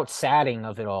the outsadding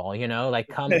of it all. Like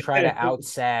come try to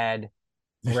outsad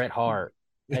Bret Hart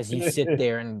as you sit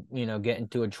there and get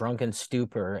into a drunken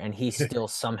stupor, and he's still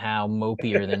somehow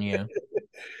mopier than you.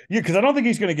 yeah, because I don't think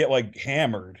he's gonna get like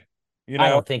hammered. I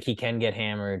don't think he can get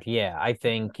hammered. Yeah, I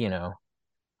think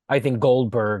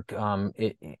Goldberg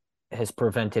it has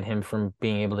prevented him from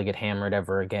being able to get hammered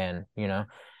ever again.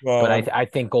 But I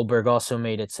think Goldberg also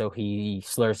made it so he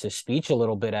slurs his speech a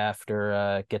little bit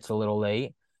after it gets a little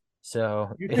late.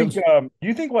 So do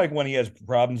you think like when he has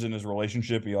problems in his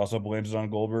relationship, he also blames it on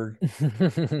Goldberg? Like,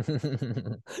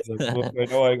 look, I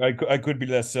know I could be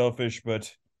less selfish,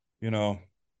 but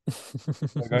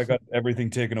like I got everything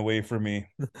taken away from me.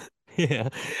 Yeah.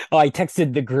 Oh, I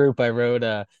texted the group. I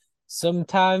wrote,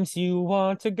 sometimes you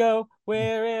want to go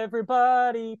where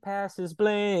everybody passes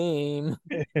blame.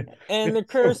 And they're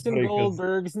cursed in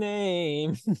Goldberg's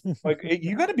name. Like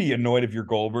you got to be annoyed if you're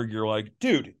Goldberg. You're like,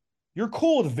 dude, you're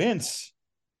cool with Vince,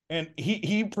 and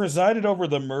he presided over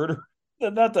the murder,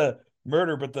 not the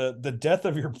murder, but the death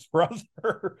of your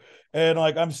brother, and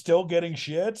like I'm still getting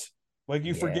shit. Like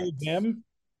you forgave him.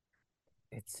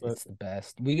 It's the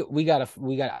best.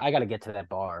 I gotta get to that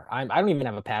bar. I don't even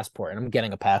have a passport, and I'm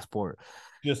getting a passport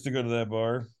just to go to that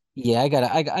bar. Yeah, I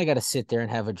gotta sit there and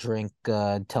have a drink,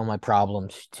 tell my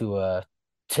problems to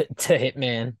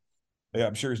Hitman. Yeah,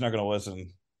 I'm sure he's not gonna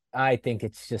listen. I think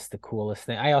it's just the coolest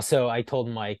thing. I told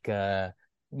Mike,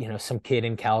 some kid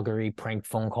in Calgary prank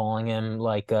phone calling him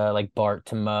like Bart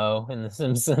to Moe in The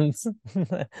Simpsons.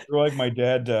 You're like, my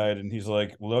dad died, and he's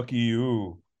like, lucky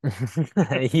you.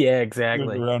 Yeah,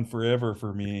 exactly. Around forever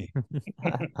for me.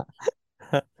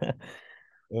 Yeah,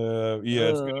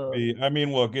 it's gonna be. I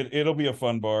mean, look, it'll be a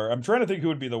fun bar. I'm trying to think who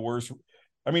would be the worst.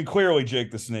 I mean, clearly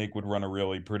Jake the Snake would run a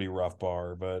really pretty rough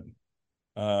bar, but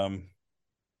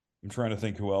I'm trying to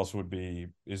think who else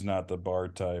is not the bar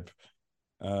type.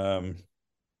 I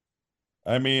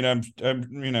mean, I'm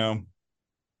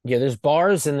Yeah, there's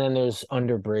bars and then there's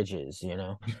under bridges,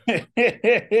 Yeah,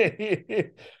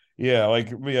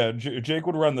 Jake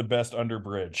would run the best under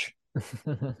bridge.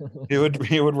 He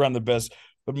would run the best.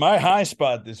 But my high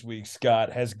spot this week,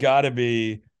 Scott, has got to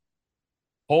be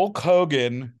Hulk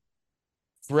Hogan,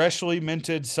 freshly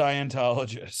minted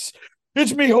Scientologist.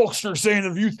 It's me, Hulkster, saying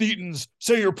if you Thetans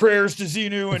say your prayers to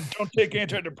Xenu and don't take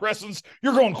antidepressants,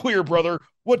 you're going clear, brother.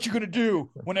 What you gonna do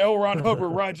when L. Ron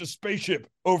Hubbard rides a spaceship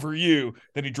over you?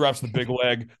 Then he drops the big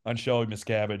leg on Shelby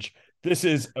Miscavige. This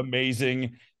is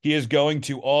amazing. He is going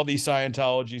to all these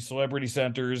Scientology celebrity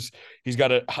centers. He's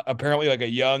got apparently like a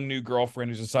young new girlfriend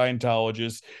who's a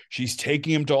Scientologist. She's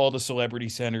taking him to all the celebrity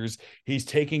centers. He's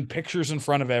taking pictures in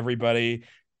front of everybody.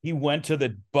 He went to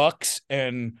the Bucks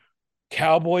and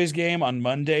Cowboys game on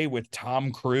Monday with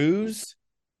Tom Cruise.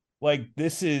 Like,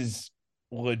 this is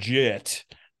legit.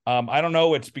 I don't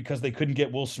know. It's because they couldn't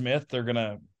get Will Smith. They're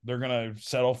gonna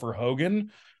settle for Hogan.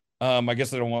 I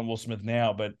guess they don't want Will Smith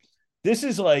now, but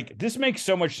this makes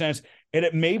so much sense. And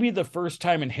it may be the first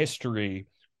time in history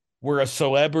where a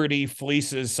celebrity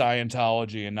fleeces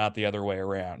Scientology and not the other way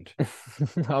around.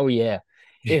 Oh yeah.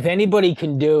 If anybody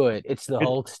can do it, it's the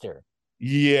Hulkster.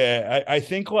 Yeah, I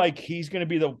think like he's gonna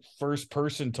be the first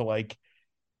person to like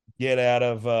get out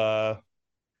of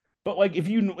but like if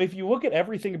you look at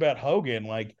everything about Hogan,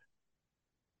 like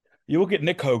you look at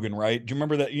Nick Hogan, right? Do you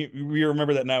remember that you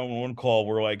remember that 911 call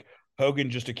where like Hogan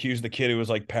just accused the kid who was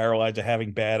like paralyzed of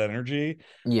having bad energy?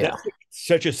 Yeah. That's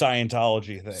such a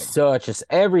Scientology thing. Such as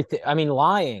everything. I mean,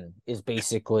 lying is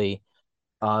basically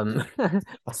a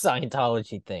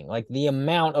Scientology thing. Like the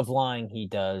amount of lying he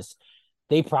does,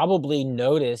 they probably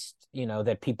noticed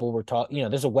that people were talking,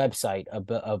 there's a website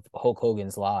of Hulk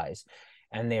Hogan's lies,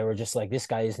 and they were just like, this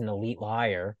guy is an elite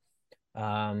liar.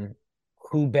 Um,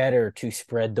 who better to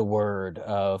spread the word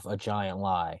of a giant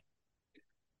lie?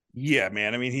 Yeah,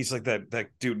 man. I mean, he's like that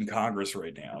dude in Congress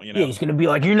right now, Yeah, he's gonna be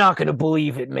like, you're not gonna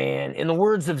believe it, man. In the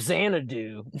words of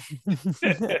Xanadu.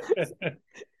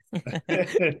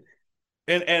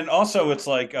 And also it's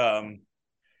like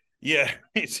yeah,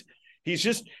 it's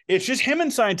just him in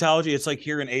Scientology. It's like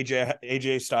hearing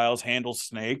AJ Styles handle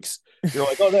snakes. You're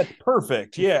like, oh, that's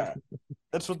perfect. Yeah,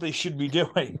 that's what they should be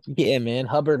doing. Yeah, man,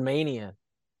 Hubbard mania.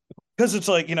 Because it's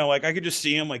like, like I could just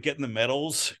see him like getting the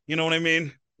medals. You know what I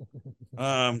mean?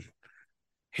 Um,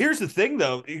 Here's the thing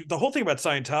though, the whole thing about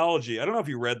Scientology. I don't know if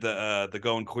you read the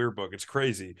Going Clear book. It's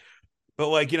crazy, but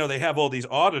like they have all these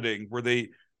auditing where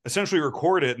they essentially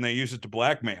record it and they use it to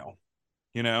blackmail.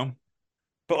 You know,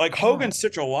 but like Hogan's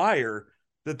such a liar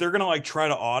that they're gonna like try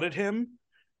to audit him,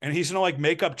 and he's gonna like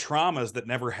make up traumas that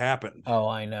never happened. Oh,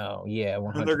 I know. Yeah,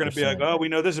 And they're gonna be like, 100%. "Oh, we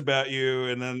know this about you,"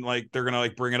 and then like they're gonna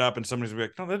like bring it up, and somebody's gonna be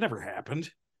like, "No, that never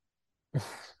happened."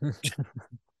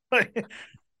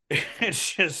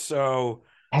 It's just so.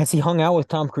 Has he hung out with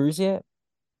Tom Cruise yet?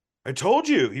 I told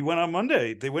you he went on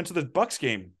Monday. They went to the Bucks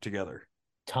game together.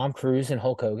 Tom Cruise and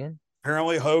Hulk Hogan?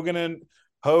 Apparently, Hogan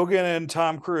and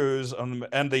Tom Cruise and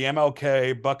the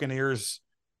MLK Buccaneers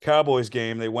Cowboys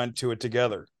game. They went to it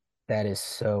together. That is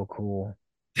so cool.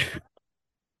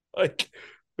 Like,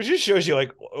 which just shows you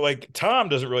like Tom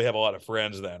doesn't really have a lot of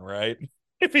friends then, right?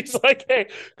 If he's like, hey,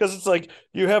 because it's like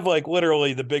you have like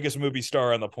literally the biggest movie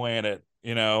star on the planet,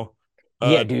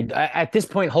 Yeah, dude. At this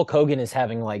point, Hulk Hogan is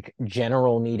having like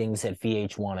general meetings at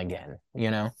VH1 again,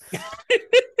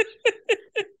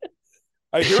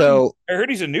 I heard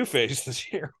he's a new face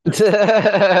this year.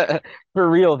 For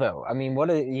real though. I mean,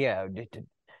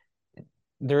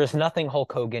 there is nothing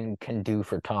Hulk Hogan can do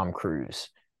for Tom Cruise.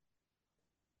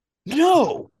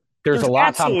 No, There's a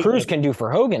lot Tom Cruise can do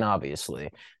for Hogan, obviously,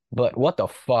 but what the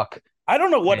fuck? I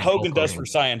don't know what Hogan does for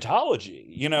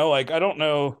Scientology. Like I don't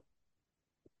know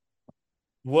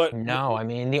what. No, I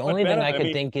mean the only thing I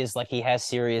could think is like he has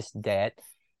serious debt,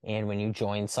 and when you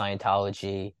join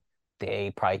Scientology,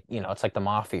 they probably, it's like the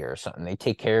mafia or something. They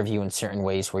take care of you in certain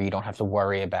ways where you don't have to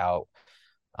worry about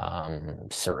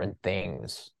certain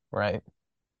things, right?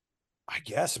 I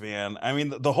guess, man. I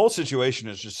mean, the whole situation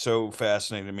is just so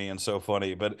fascinating to me and so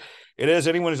funny. But it is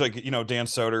anyone who's like, Dan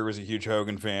Soder was a huge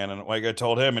Hogan fan, and like I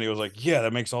told him, and he was like, "Yeah,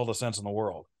 that makes all the sense in the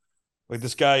world." Like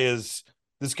this guy.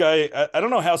 I don't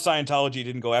know how Scientology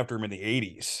didn't go after him in the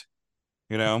 '80s.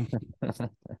 Yeah.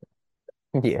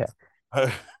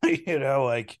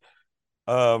 Like,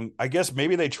 I guess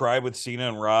maybe they tried with Cena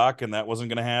and Rock, and that wasn't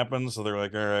going to happen. So they're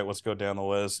like, "All right, let's go down the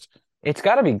list." It's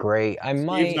got to be great.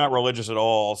 He's not religious at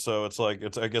all, so it's like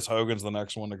I guess Hogan's the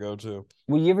next one to go to.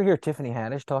 Will you ever hear Tiffany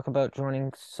Haddish talk about joining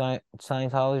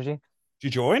Scientology? She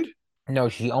joined? No,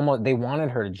 they wanted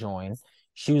her to join.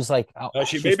 She was like,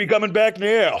 she may be coming back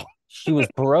now. She was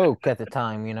broke at the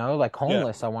time, like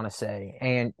homeless, yeah. I want to say.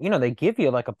 And, they give you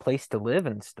like a place to live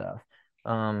and stuff.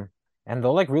 And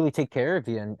they'll like really take care of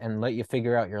you and let you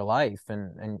figure out your life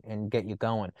and get you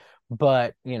going.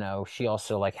 But, she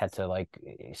also like had to like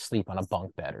sleep on a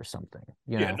bunk bed or something.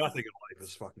 Yeah, nothing in life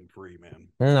is fucking free, man.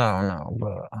 No,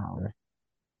 but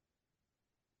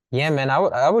yeah, man,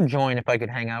 I would join if I could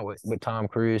hang out with Tom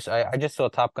Cruise. I just saw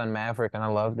Top Gun Maverick and I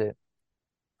loved it.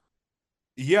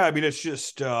 Yeah, I mean it's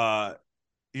just he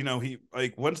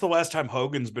like when's the last time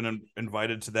Hogan's been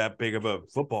invited to that big of a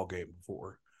football game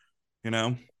before?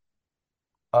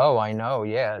 Oh, I know.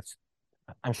 Yeah,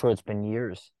 I'm sure it's been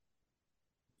years.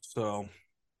 So,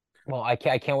 well, I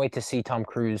can't wait to see Tom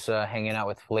Cruise hanging out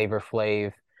with Flavor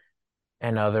Flav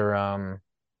and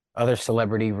other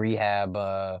celebrity rehab.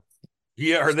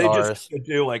 Yeah, are stars. They just gonna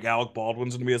do like Alec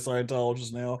Baldwin's gonna be a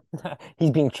Scientologist now?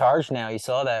 He's being charged now. You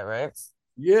saw that, right?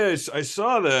 Yes, I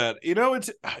saw that.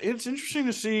 It's interesting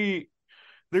to see.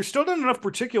 There's still not enough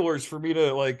particulars for me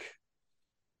to like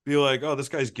be like, oh, this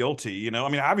guy's guilty. I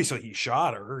mean, obviously he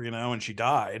shot her, and she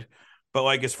died. But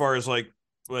like, as far as like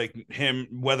him,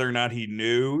 whether or not he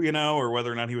knew, or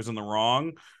whether or not he was in the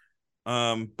wrong.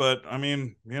 But I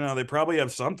mean, they probably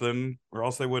have something, or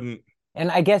else they wouldn't.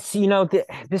 And I guess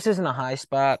this isn't a high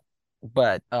spot,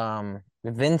 but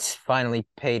Vince finally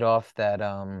paid off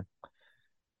that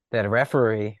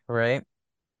referee, right?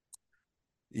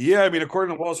 Yeah, I mean,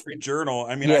 according to Wall Street Journal,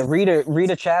 I mean, yeah,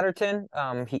 Rita Chatterton,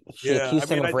 she accused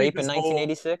him of rape in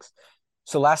 1986.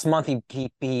 So last month he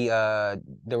there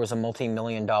was a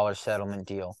multi-million-dollar settlement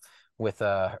deal with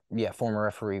former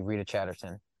referee Rita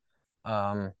Chatterton.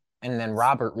 and then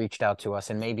Robert reached out to us,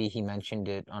 and maybe he mentioned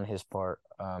it on his part,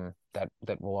 that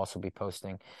we'll also be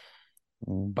posting.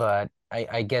 But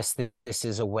I guess this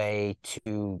is a way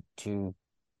to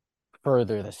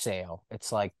further the sale.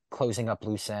 It's like closing up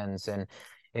loose ends, and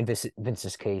in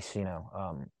Vince's case,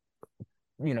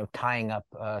 tying up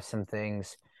some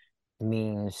things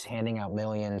means handing out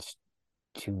millions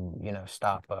to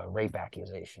stop rape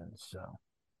accusations. So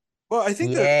Well, I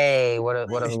think that yay! What a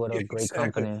great exactly.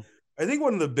 company. I think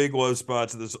one of the big low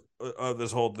spots of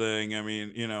this whole thing. I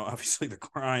mean, obviously the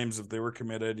crimes, if they were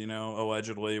committed,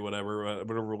 allegedly,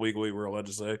 whatever legally we're allowed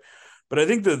to say. But I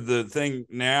think the thing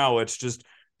now, it's just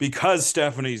because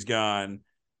Stephanie's gone,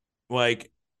 like,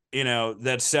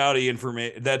 that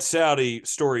Saudi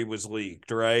story was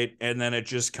leaked, right? And then it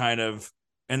just and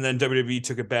then WWE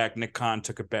took it back, Nick Khan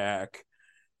took it back.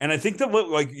 And I think that what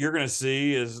like you're gonna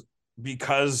see is,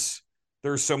 because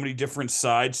there's so many different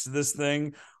sides to this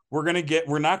thing, we're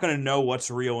not gonna know what's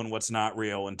real and what's not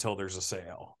real until there's a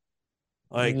sale.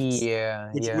 Like,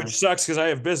 Yeah, yeah. which sucks, because I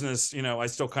have business, I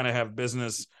still kind of have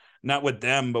business, not with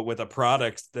them, but with a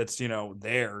product that's,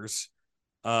 theirs.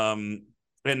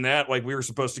 And that, like, we were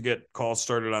supposed to get calls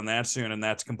started on that soon, and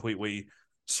that's completely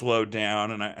slowed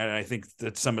down. And I think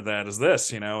that some of that is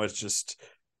this, it's just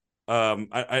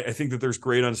I think that there's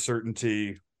great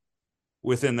uncertainty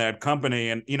within that company,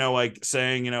 and like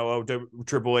saying,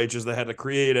 Triple H is the head of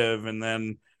creative, and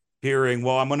then hearing,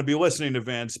 well, I'm going to be listening to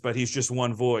Vince, but he's just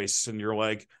one voice, and you're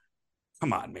like,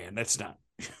 come on, man, that's not.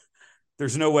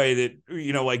 There's no way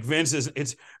that like Vince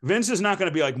is not going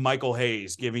to be like Michael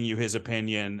Hayes giving you his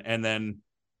opinion, and then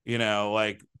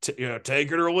like take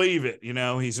it or leave it. He's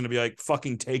going to be like,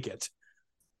 fucking take it,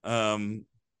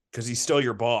 because he's still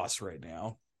your boss right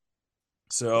now.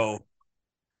 So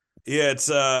yeah,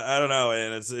 it's I don't know,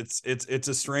 and it's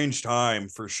a strange time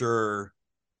for sure.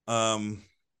 Um,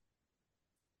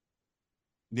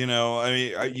 I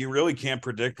mean, you really can't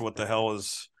predict what the hell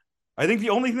is. I think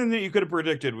the only thing that you could have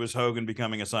predicted was Hogan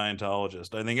becoming a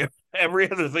Scientologist. I think every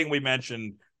other thing we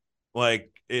mentioned,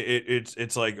 like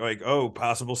it's like oh,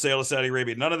 possible sale to Saudi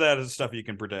Arabia. None of that is stuff you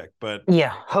can predict. But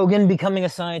Yeah, Hogan becoming a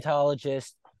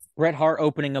Scientologist, Bret Hart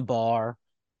opening a bar.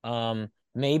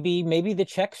 Maybe the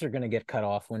checks are gonna get cut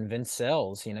off when Vince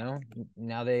sells,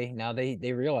 Now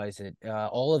they realize it.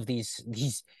 All of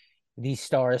these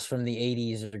stars from the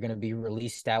 80s are gonna be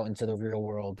released out into the real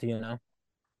world.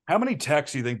 how many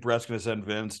texts do you think Brett's going to send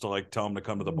Vince to like tell him to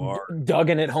come to the bar?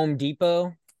 Duggan at Home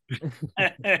Depot.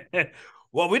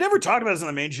 Well, we never talked about this on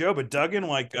the main show, but Duggan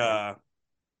fought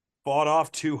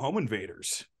off 2 home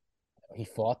invaders. He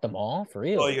fought them all for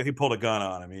Well, real. he pulled a gun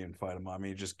on him. He didn't fight him. I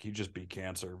mean, he just beat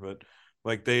cancer. But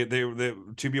like they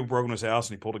 2 people broke in his house,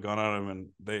 and he pulled a gun on him, and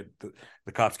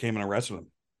the cops came and arrested him.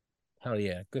 Hell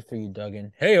yeah, good for you,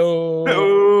 Duggan. Hey-o.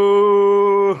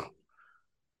 Oh,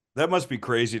 that must be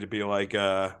crazy to be like,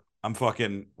 I'm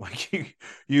fucking like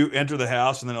you enter the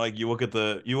house, and then like you look at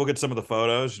some of the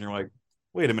photos, and you're like,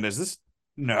 wait a minute, is this?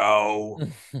 No,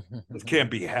 this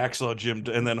can't be Hacksaw Jim.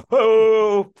 And then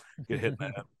get hit in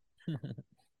the head.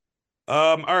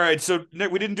 All right, so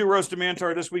Nick, we didn't do Roast of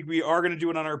Mantar this week. We are going to do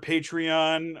it on our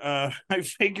Patreon. I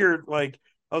figured, like,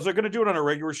 I was going to do it on a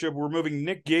regular show, but we're moving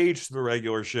Nick Gage to the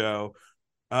regular show,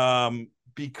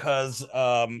 because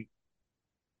I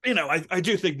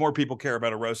do think more people care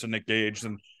about a roast of Nick Gage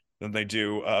than they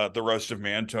do the roast of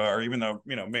Mantar, even though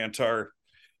Mantar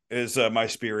is my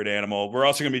spirit animal. We're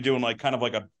also going to be doing like kind of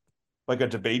like a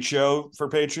debate show for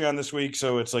Patreon this week,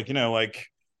 so it's like the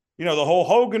whole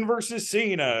Hogan versus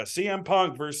Cena, CM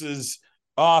Punk versus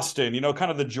Austin,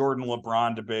 kind of the Jordan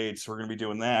LeBron debates. We're going to be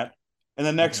doing that. And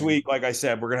then next week, like I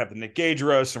said, we're going to have the Nick Gage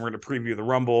roast, and we're going to preview the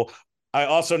Rumble. I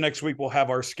also, next week, we'll have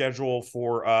our schedule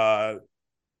for our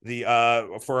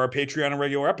Patreon and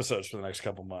regular episodes for the next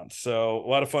couple months. So a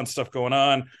lot of fun stuff going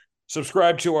on.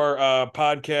 Subscribe to our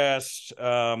podcast.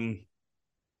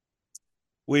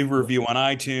 Leave a review on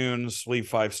iTunes. Leave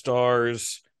 5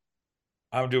 stars.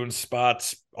 I'm doing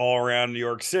spots all around New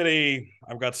York City.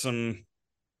 I've got some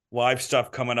live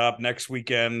stuff coming up next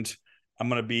weekend. I'm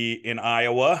going to be in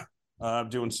Iowa,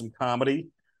 doing some comedy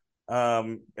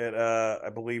at I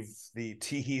believe the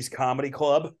Teehee's Comedy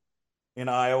Club in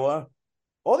Iowa.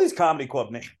 All these comedy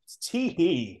club names.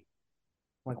 Teehee.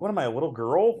 Like, what am I, a little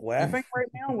girl laughing right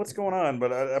now? What's going on?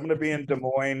 But I'm going to be in Des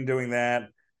Moines doing that.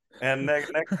 And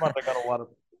next month, I got a lot of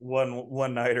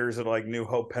one-nighters at like New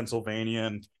Hope, Pennsylvania,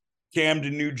 and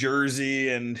Camden, New Jersey,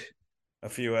 and a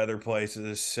few other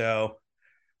places. So,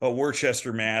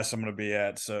 Worcester, Mass, I'm going to be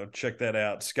at. So check that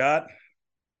out. Scott?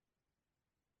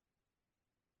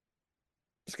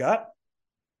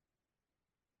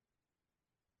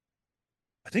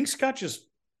 I think Scott just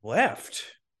left.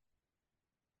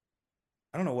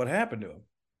 I don't know what happened to him.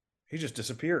 He just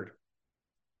disappeared.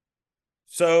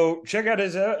 So check out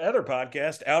his other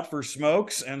podcast, Out for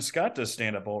Smokes, and Scott does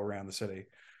stand up all around the city.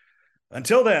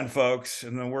 Until then, folks,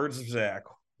 in the words of Zach,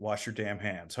 wash your damn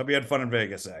hands. Hope you had fun in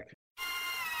Vegas, Zach.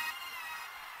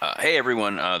 Hey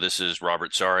everyone, this is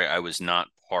Robert. Sorry, I was not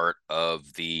part of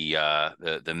the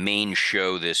main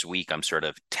show this week. I'm sort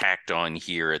of tacked on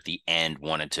here at the end.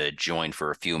 Wanted to join for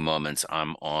a few moments.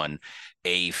 I'm on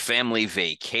a family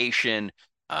vacation.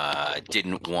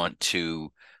 Didn't want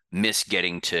to miss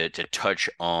getting to touch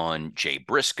on Jay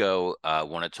Briscoe.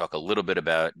 Want to talk a little bit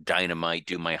about Dynamite,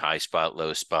 do my high spot,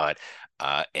 low spot,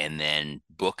 and then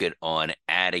book it on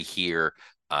out of here.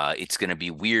 It's going to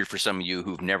be weird for some of you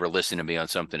who've never listened to me on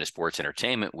Something to Sports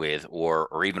Entertainment with,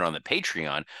 or even on the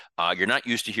Patreon. You're not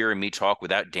used to hearing me talk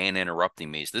without Dan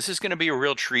interrupting me. So this is going to be a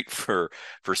real treat for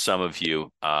some of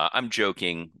you. I'm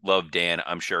joking. Love Dan.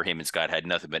 I'm sure him and Scott had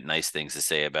nothing but nice things to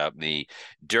say about me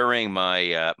during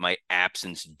my my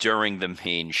absence during the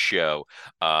main show.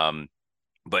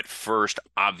 But first,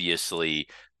 obviously,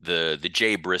 the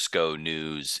Jay Briscoe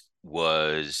news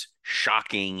was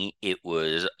shocking. It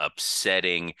was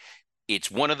upsetting. It's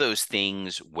one of those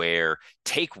things where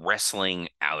take wrestling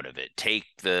out of it. Take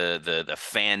the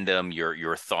fandom,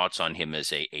 your thoughts on him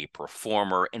as a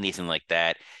performer, anything like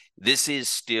that. This is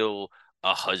still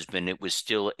a husband. It was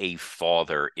still a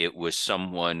father. It was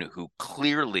someone who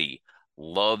clearly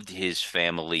loved his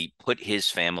family, put his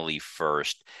family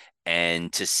first.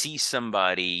 And to see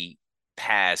somebody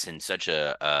pass in such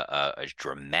a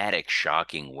dramatic,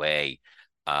 shocking way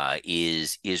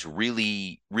is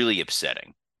really, really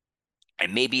upsetting.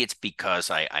 And maybe it's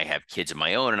because I have kids of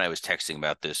my own, and I was texting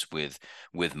about this with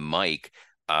Mike.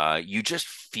 You just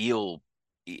feel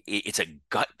it's a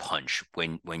gut punch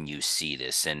when you see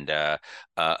this. And a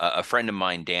friend of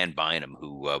mine, Dan Bynum,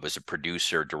 who was a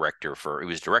producer, director for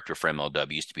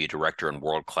MLW, used to be a director in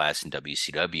World Class in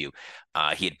WCW.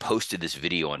 He had posted this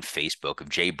video on Facebook of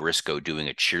Jay Briscoe doing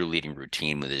a cheerleading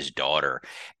routine with his daughter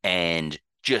and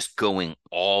just going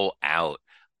all out.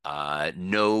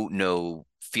 No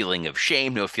feeling of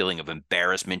shame, no feeling of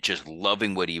embarrassment, just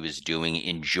loving what he was doing,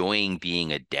 enjoying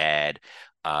being a dad,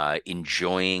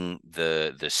 enjoying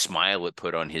the smile it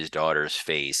put on his daughter's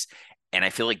face. And I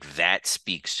feel like that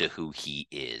speaks to who he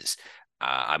is.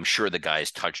 I'm sure the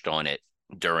guys touched on it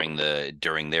during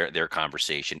their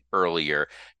conversation earlier.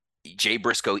 Jay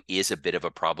Briscoe is a bit of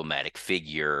a problematic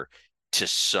figure to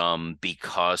some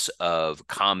because of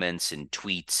comments and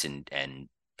tweets and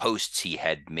posts he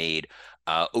had made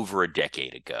over a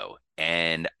decade ago.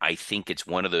 And I think it's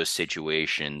one of those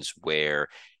situations where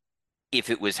if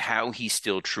it was how he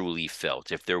still truly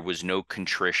felt, if there was no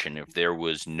contrition, if there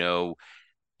was no,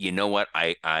 you know what,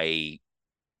 I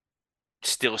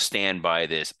still stand by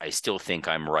this, I still think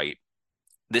I'm right,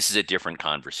 this is a different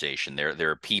conversation.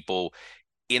 There are people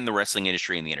in the wrestling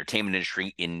industry, in the entertainment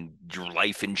industry, in your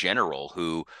life in general,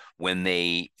 who when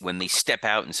they step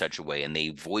out in such a way and they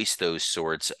voice those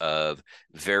sorts of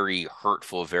very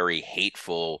hurtful, very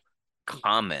hateful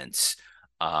comments,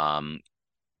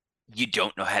 you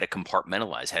don't know how to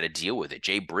compartmentalize, how to deal with it.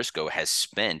 Jay Briscoe has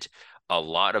spent a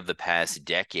lot of the past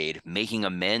decade making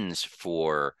amends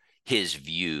for his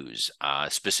views,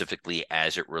 specifically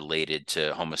as it related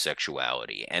to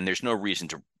homosexuality. And there's no reason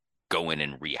to go in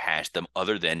and rehash them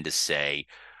other than to say,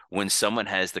 when someone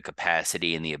has the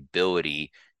capacity and the ability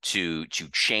to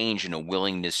change and a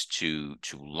willingness to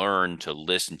learn, to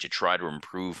listen, to try to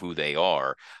improve who they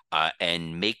are,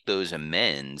 and make those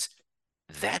amends,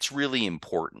 that's really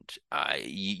important.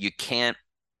 You can't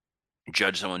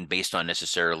judge someone based on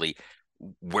necessarily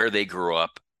where they grew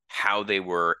up, how they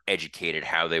were educated,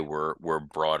 how they were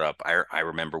brought up. I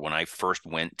remember when I first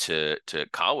went to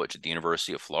college at the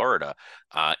University of Florida.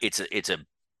 It's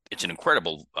an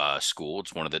incredible school.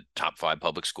 It's one of the top 5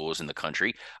 public schools in the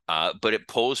country, but it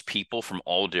pulls people from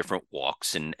all different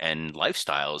walks and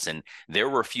lifestyles. And there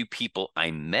were a few people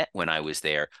I met when I was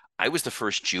there. I was the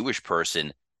first Jewish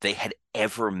person they had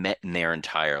ever met in their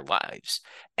entire lives,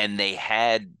 and they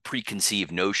had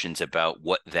preconceived notions about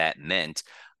what that meant,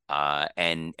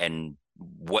 and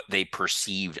what they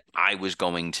perceived I was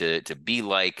going to be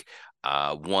like.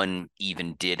 One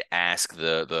even did ask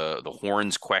the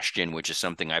horns question, which is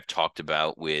something I've talked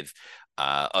about with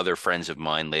other friends of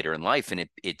mine later in life. And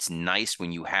it's nice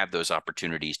when you have those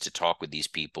opportunities to talk with these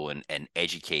people and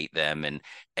educate them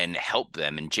and help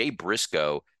them. And Jay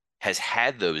Briscoe has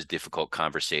had those difficult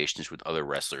conversations with other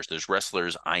wrestlers. There's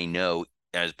wrestlers I know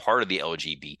as part of the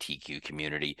LGBTQ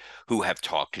community who have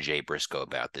talked to Jay Briscoe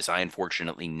about this. I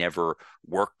unfortunately never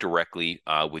worked directly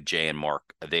with Jay and Mark.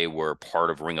 They were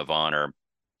part of Ring of Honor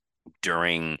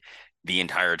during the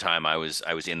entire time I was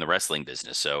in the wrestling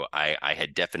business. So I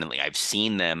had definitely I've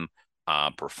seen them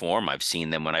perform. I've seen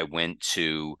them when I went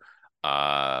to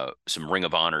some Ring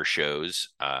of Honor shows.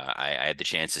 I had the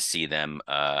chance to see them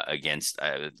against.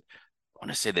 I want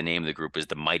to say the name of the group is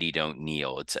the Mighty Don't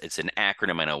Kneel. It's an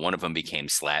acronym. I know one of them became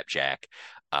Slapjack.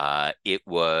 It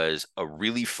was a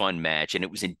really fun match, and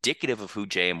it was indicative of who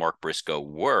Jay and Mark Briscoe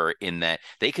were in that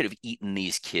they could have eaten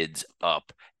these kids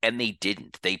up, and they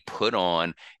didn't. They put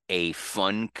on a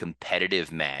fun,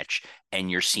 competitive match, and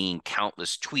you're seeing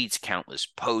countless tweets, countless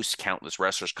posts, countless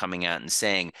wrestlers coming out and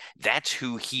saying that's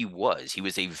who he was. He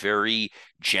was a very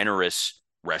generous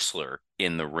wrestler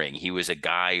in the ring. He was a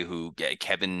guy who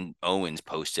Kevin Owens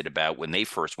posted about when they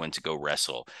first went to go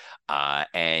wrestle.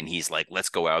 And he's like, let's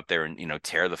go out there and,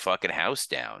 tear the fucking house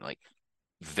down. Like,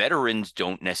 veterans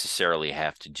don't necessarily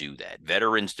have to do that.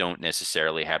 Veterans don't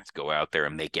necessarily have to go out there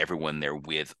and make everyone they're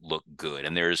with look good.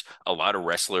 And there's a lot of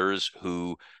wrestlers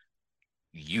who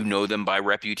know them by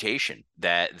reputation.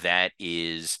 That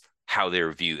is how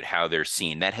they're viewed, how they're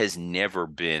seen. That has never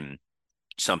been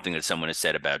something that someone has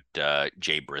said about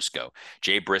Jay Briscoe.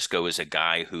 Jay Briscoe is a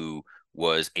guy who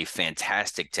was a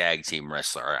fantastic tag team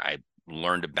wrestler. I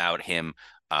learned about him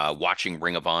watching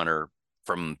Ring of Honor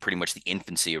from pretty much the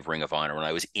infancy of Ring of Honor. When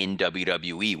I was in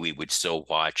WWE, we would still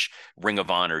watch Ring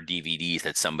of Honor DVDs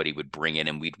that somebody would bring in,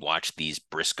 and we'd watch these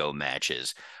Briscoe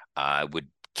matches. I would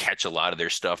catch a lot of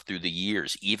their stuff through the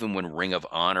years, even when Ring of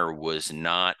Honor was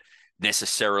not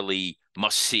necessarily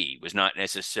must see, was not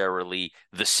necessarily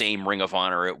the same Ring of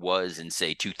Honor it was in,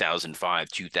 say, 2005,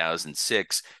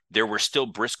 2006. There were still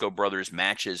Briscoe Brothers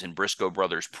matches and Briscoe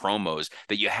Brothers promos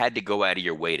that you had to go out of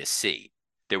your way to see.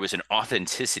 There was an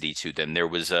authenticity to them. There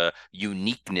was a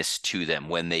uniqueness to them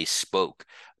when they spoke.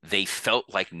 They felt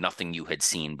like nothing you had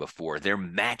seen before. Their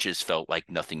matches felt like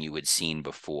nothing you had seen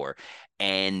before.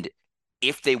 And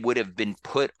if they would have been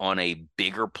put on a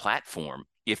bigger platform,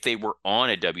 if they were on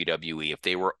a WWE, if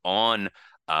they were on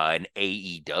an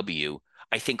AEW,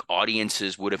 I think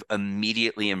audiences would have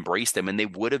immediately embraced them and they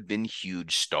would have been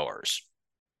huge stars.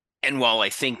 And while I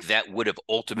think that would have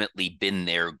ultimately been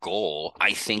their goal,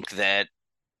 I think that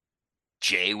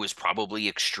Jay was probably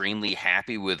extremely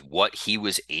happy with what he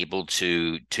was able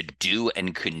to do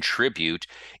and contribute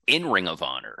in Ring of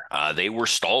Honor. They were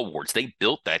stalwarts. They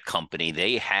built that company.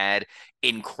 They had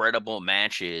incredible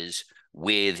matches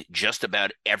with just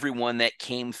about everyone that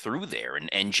came through there.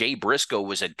 And Jay Briscoe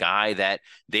was a guy that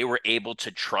they were able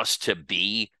to trust to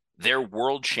be their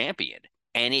world champion.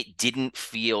 And it didn't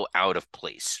feel out of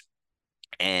place.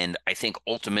 And I think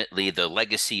ultimately the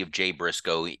legacy of Jay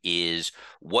Briscoe is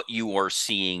what you are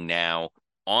seeing now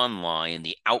online,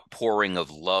 the outpouring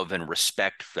of love and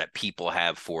respect that people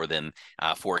have for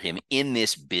him in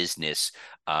this business,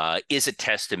 is a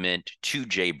testament to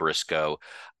Jay Briscoe.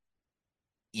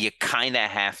 You kind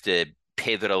of have to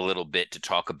pivot a little bit to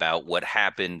talk about what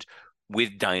happened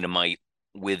with Dynamite,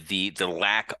 with the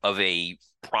lack of a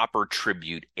proper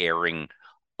tribute airing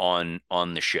on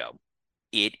the show.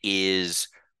 It is,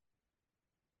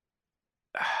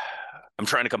 I'm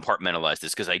trying to compartmentalize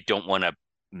this because I don't want to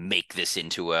make this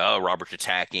into Robert's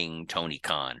attacking Tony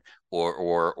Khan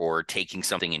or taking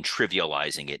something and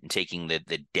trivializing it and taking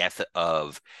the death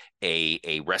of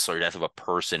a wrestler, death of a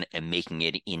person, and making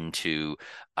it into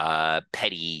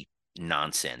petty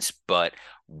nonsense. But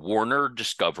Warner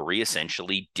Discovery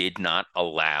essentially did not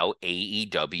allow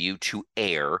AEW to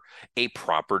air a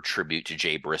proper tribute to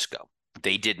Jay Briscoe.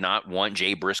 They did not want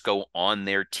Jay Briscoe on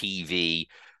their TV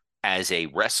as a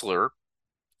wrestler,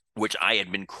 which I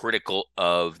had been critical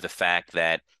of the fact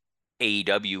that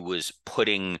AEW was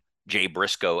putting Jay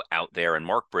Briscoe out there and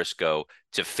Mark Briscoe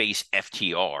to face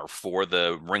FTR for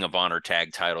the Ring of Honor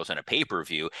tag titles and a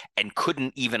pay-per-view and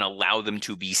couldn't even allow them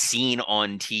to be seen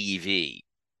on TV.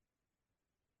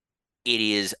 It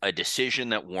is a decision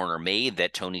that Warner made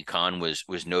that Tony Khan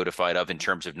was notified of in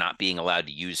terms of not being allowed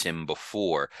to use him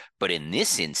before. But in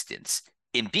this instance,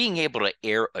 in being able to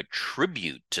air a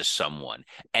tribute to someone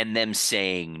and them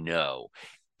saying no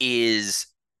is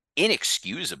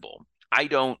inexcusable. I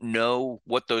don't know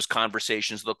what those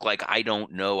conversations look like. I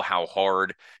don't know how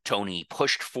hard Tony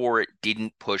pushed for it,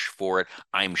 didn't push for it.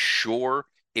 I'm sure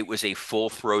it was a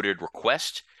full-throated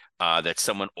request that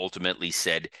someone ultimately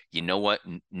said, you know what,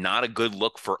 not a good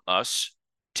look for us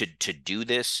to do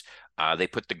this. They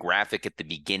put the graphic at the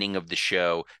beginning of the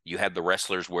show. You had the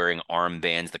wrestlers wearing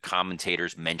armbands. The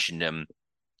commentators mentioned them.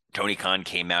 Tony Khan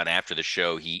came out after the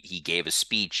show. He gave a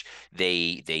speech.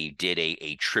 They did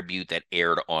a tribute that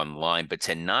aired online, but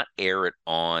to not air it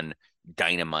on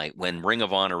Dynamite when Ring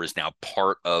of Honor is now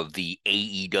part of the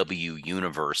AEW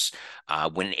universe,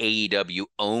 when AEW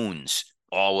owns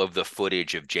all of the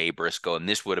footage of Jay Briscoe, and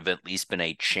this would have at least been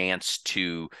a chance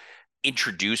to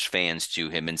introduce fans to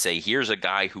him and say, here's a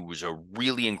guy who was a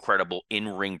really incredible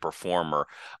in-ring performer.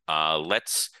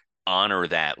 Let's honor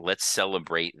that. Let's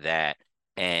celebrate that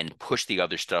and push the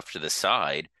other stuff to the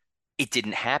side. It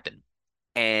didn't happen.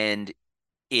 And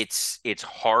it's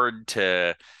hard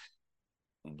to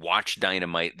watch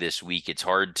Dynamite this week. It's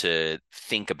hard to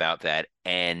think about that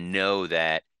and know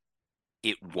that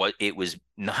it was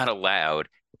not allowed.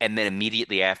 And then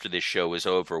immediately after this show was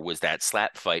over was that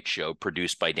slap fight show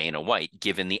produced by Dana White,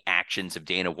 given the actions of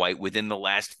Dana White within the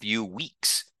last few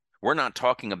weeks. We're not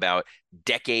talking about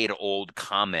decade-old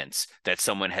comments that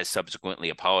someone has subsequently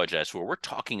apologized for. We're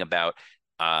talking about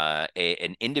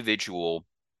an individual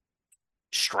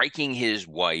striking his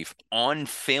wife on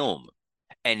film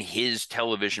and his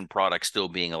television product still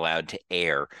being allowed to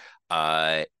air.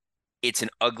 It's an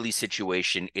ugly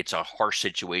situation. It's a harsh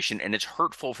situation, and it's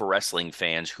hurtful for wrestling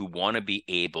fans who want to be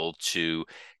able to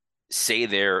say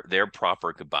their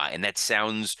proper goodbye. And that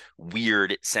sounds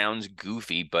weird. It sounds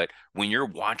goofy, but when you're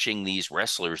watching these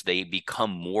wrestlers, they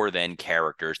become more than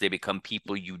characters. They become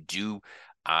people you do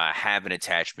have an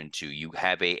attachment to. You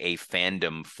have a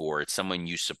fandom for. It's someone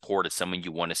you support. It's someone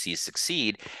you want to see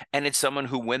succeed. And it's someone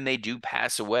who, when they do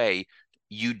pass away,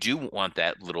 you do want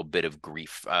that little bit of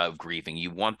grieving.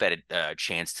 You want that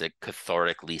chance to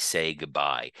cathartically say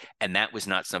goodbye. And that was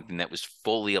not something that was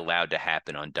fully allowed to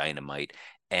happen on Dynamite.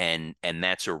 And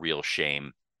that's a real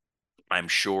shame. I'm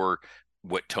sure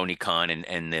what Tony Khan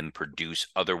and them produce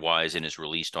otherwise and is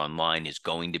released online is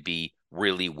going to be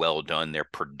really well done. Their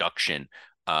production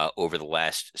over the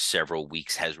last several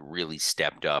weeks has really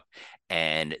stepped up,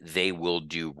 and they will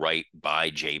do right by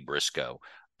Jay Briscoe.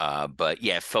 But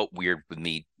yeah, it felt weird with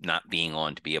me not being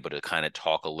on to be able to kind of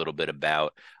talk a little bit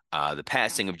about the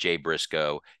passing of Jay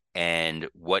Briscoe and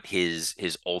what his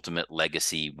ultimate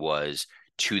legacy was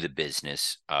to the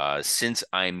business. Since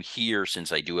I'm here,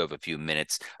 since I do have a few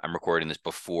minutes, I'm recording this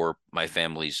before my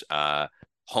family's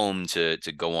home to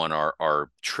go on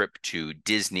our trip to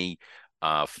Disney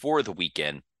for the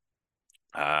weekend.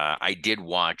 I did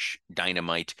watch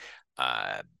Dynamite.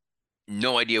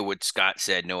 No idea what Scott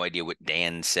said, no idea what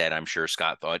Dan said. I'm sure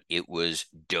Scott thought it was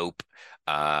dope.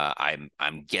 I'm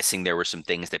guessing there were some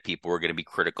things that people were going to be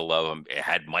critical of.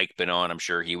 Had Mike been on, I'm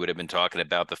sure he would have been talking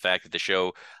about the fact that the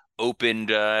show opened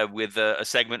with a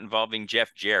segment involving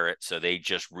Jeff Jarrett, so they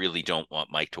just really don't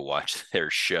want Mike to watch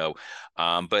their show.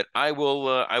 But I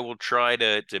will try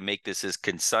to make this as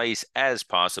concise as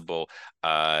possible.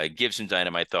 Give some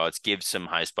Dynamite thoughts, give some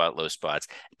high spot, low spots,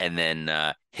 and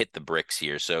then hit the bricks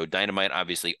here. So Dynamite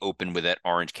obviously opened with that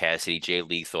Orange Cassidy, Jay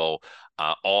Lethal,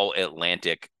 All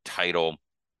Atlantic title.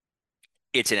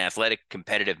 It's an athletic,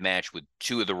 competitive match with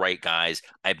two of the right guys.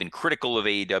 I've been critical of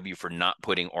AEW for not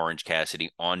putting Orange Cassidy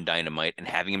on Dynamite and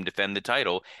having him defend the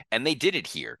title, and they did it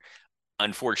here.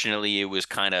 Unfortunately, it was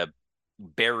kind of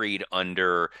buried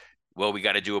under, well, we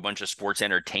got to do a bunch of sports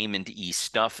entertainment-y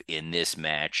stuff in this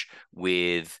match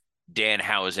with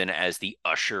Danhausen as the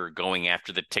usher going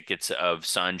after the tickets of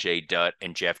Sanjay Dutt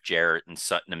and Jeff Jarrett and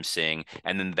Satnam Singh,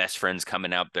 and then the best friends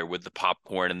coming out there with the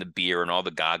popcorn and the beer and all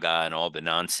the gaga and all the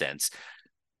nonsense.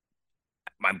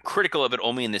 I'm critical of it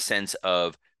only in the sense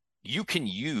of you can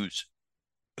use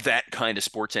that kind of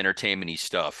sports entertainment-y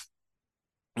stuff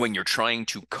when you're trying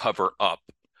to cover up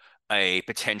a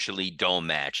potentially dull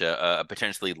match, a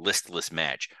potentially listless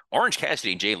match. Orange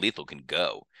Cassidy and Jay Lethal can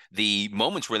go. The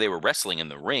moments where they were wrestling in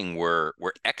the ring were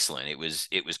excellent. It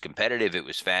was competitive. It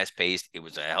was fast paced. It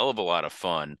was a hell of a lot of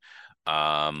fun.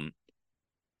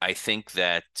 I think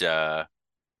that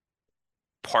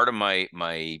part of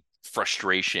my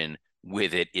frustration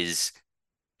with it is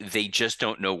they just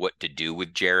don't know what to do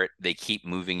with Jarrett. They keep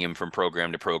moving him from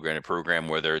program to program to program,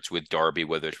 whether it's with Darby,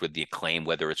 whether it's with the Acclaim,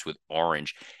 whether it's with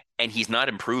Orange, and he's not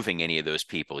improving any of those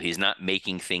people. He's not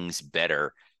making things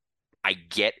better. I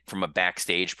get from a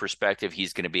backstage perspective,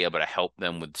 he's going to be able to help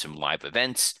them with some live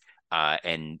events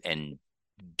and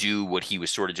do what he was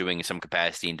sort of doing in some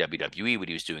capacity in WWE, what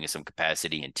he was doing in some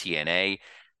capacity in TNA.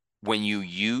 When you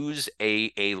use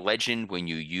a legend, when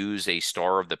you use a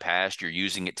star of the past, you're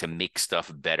using it to make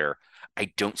stuff better.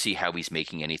 I don't see how he's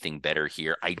making anything better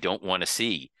here. I don't want to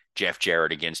see Jeff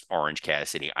Jarrett against Orange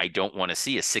Cassidy. I don't want to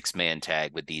see a 6-man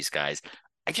tag with these guys.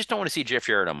 I just don't want to see Jeff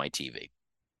Jarrett on my TV.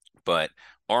 But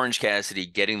Orange Cassidy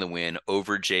getting the win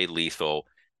over Jay Lethal.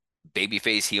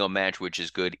 Babyface heel match, which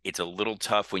is good. It's a little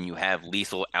tough when you have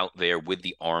Lethal out there with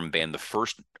the armband, the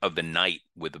first of the night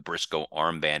with the Briscoe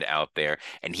armband out there,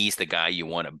 and he's the guy you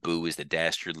want to boo as the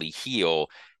dastardly heel.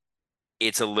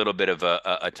 It's a little bit of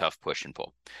a tough push and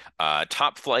pull.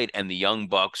 Top Flight and the Young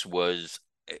Bucks was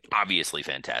obviously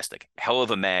fantastic. Hell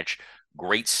of a match.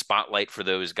 Great spotlight for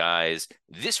those guys.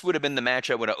 This would have been the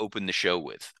match I would have opened the show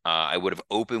with. I would have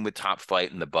opened with Top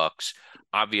Flight and the Bucks.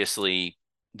 Obviously,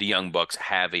 the Young Bucks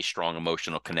have a strong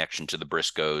emotional connection to the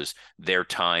Briscoes, their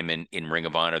time in Ring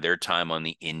of Honor, their time on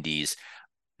the Indies.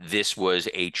 This was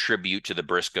a tribute to the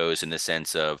Briscoes in the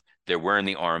sense of they're wearing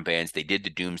the armbands, they did the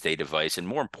Doomsday Device, and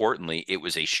more importantly, it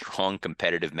was a strong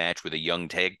competitive match with a young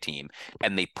tag team,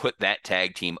 and they put that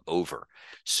tag team over.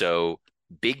 So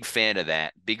big fan of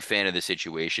that, big fan of the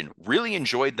situation. Really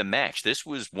enjoyed the match. This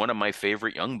was one of my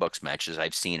favorite Young Bucks matches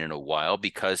I've seen in a while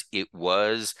because it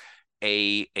was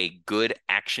a good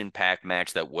action-packed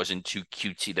match that wasn't too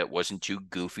cutesy, that wasn't too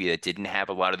goofy, that didn't have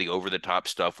a lot of the over-the-top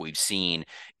stuff we've seen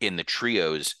in the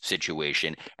trios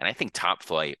situation. And I think Top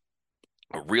Flight,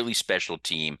 a really special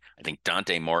team. I think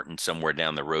Dante Martin somewhere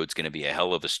down the road is going to be a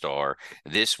hell of a star.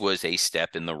 This was a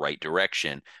step in the right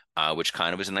direction, which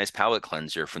kind of was a nice palate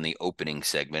cleanser from the opening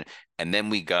segment. And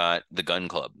then we got the Gun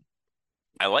Club.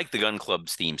 I like the Gun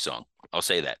Club's theme song. I'll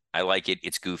say that. I like it.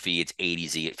 It's goofy. It's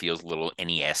 80s-y. It feels a little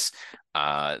NES.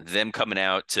 Them coming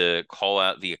out to call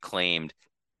out the Acclaimed.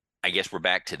 I guess we're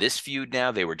back to this feud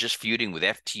now. They were just feuding with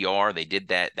FTR. They did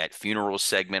that funeral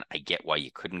segment. I get why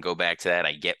you couldn't go back to that.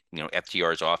 I get,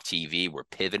 FTR's off TV. We're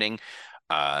pivoting.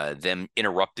 Them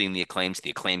interrupting the Acclaimed. So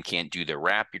the Acclaimed can't do their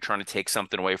rap. You're trying to take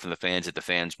something away from the fans that the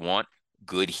fans want.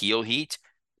 Good heel heat.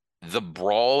 The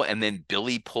brawl and then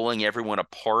Billy pulling everyone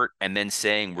apart and then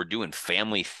saying we're doing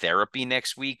family therapy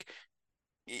next week.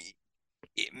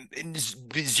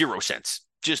 Zero sense.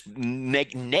 Just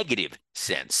negative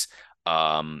sense.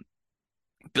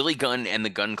 Billy Gunn and the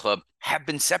Gun Club have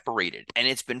been separated, and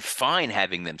it's been fine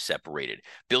having them separated.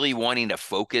 Billy wanting to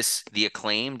focus the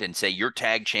Acclaimed and say, you're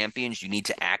tag champions, you need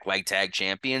to act like tag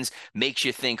champions, makes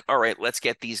you think, all right, let's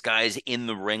get these guys in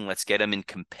the ring. Let's get them in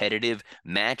competitive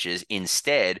matches.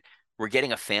 Instead, we're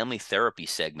getting a family therapy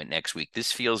segment next week.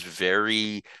 This feels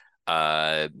very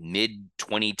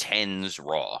mid-2010s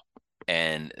Raw,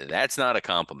 and that's not a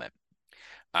compliment.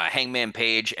 Hangman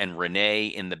Page and Renee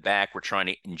in the back. We're trying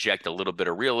to inject a little bit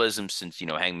of realism since,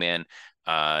 Hangman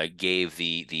gave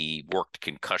the worked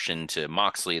concussion to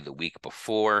Moxley the week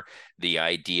before. The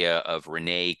idea of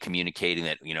Renee communicating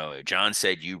that, John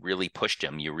said you really pushed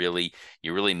him. You really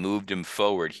moved him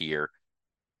forward here.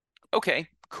 Okay,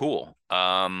 cool.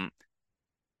 I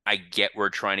get we're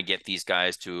trying to get these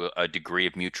guys to a degree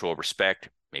of mutual respect.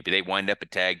 Maybe they wind up a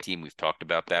tag team. We've talked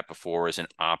about that before as an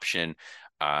option.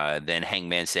 Then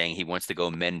Hangman saying he wants to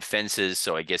go mend fences,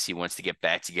 so I guess he wants to get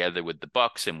back together with the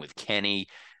Bucks and with Kenny.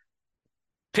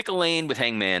 Pick a lane with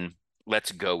Hangman.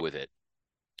 Let's go with it.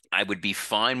 I would be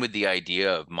fine with the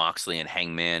idea of Moxley and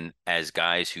Hangman as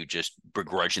guys who just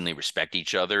begrudgingly respect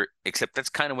each other, except that's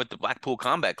kind of what the Blackpool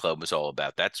Combat Club was all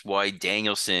about. That's why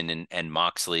Danielson and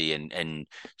Moxley and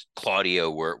Claudio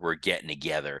were getting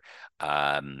together.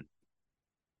 I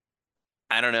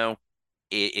don't know.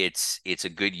 It's a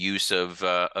good use of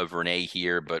Renee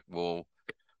here, but we'll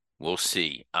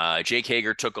see. Jake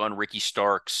Hager took on Ricky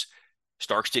Starks.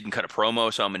 Starks didn't cut a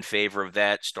promo, so I'm in favor of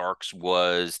that. Starks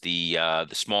was the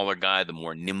smaller guy, the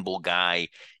more nimble guy.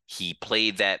 He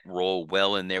played that role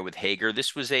well in there with Hager.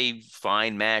 This was a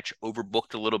fine match,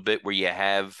 overbooked a little bit, where you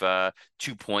have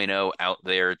 2.0 out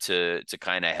there to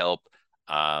kind of help.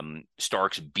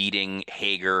 Starks beating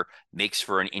Hager makes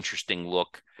for an interesting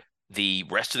look. The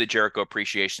rest of the Jericho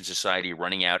Appreciation Society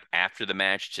running out after the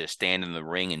match to stand in the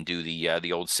ring and do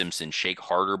the old Simpson shake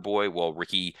harder boy while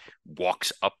Ricky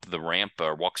walks up the ramp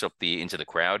or walks up into the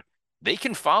crowd. They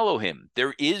can follow him.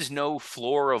 There is no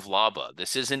floor of lava.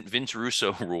 This isn't Vince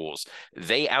Russo rules.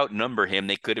 They outnumber him.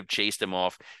 They could have chased him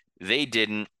off. They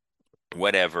didn't.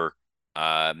 Whatever.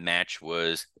 Match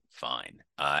was fine.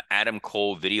 Adam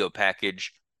Cole video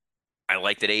package. I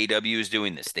like that AEW is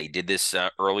doing this. They did this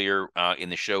earlier in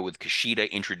the show with Kushida,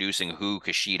 introducing who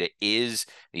Kushida is.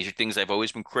 These are things I've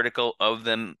always been critical of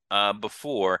them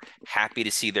before. Happy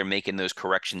to see they're making those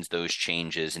corrections, those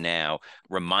changes now,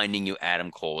 reminding you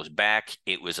Adam Cole is back.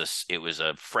 It was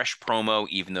a fresh promo,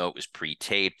 even though it was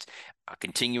pre-taped.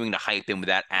 Continuing to hype him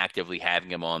without actively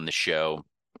having him on the show.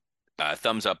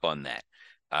 Thumbs up on that.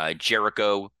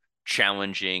 Jericho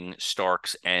challenging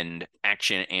Starks and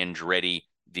Action Andretti.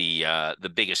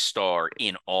 The biggest star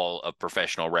in all of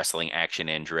professional wrestling, Action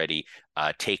Andretti,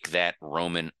 take that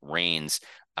Roman Reigns,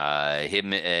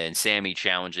 him and Sammy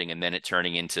challenging, and then it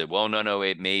turning into, well, no,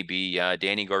 it may be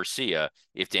Danny Garcia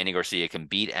if Danny Garcia can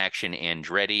beat Action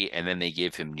Andretti, and then they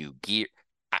give him new gear.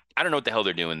 I don't know what the hell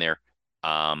they're doing there.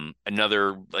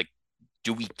 Another,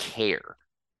 do we care?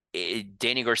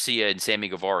 Danny Garcia and Sammy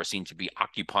Guevara seem to be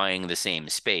occupying the same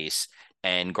space.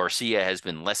 and Garcia has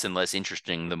been less and less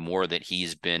interesting the more that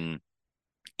he's been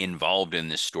involved in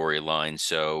this storyline.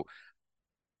 So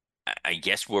I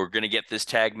guess we're going to get this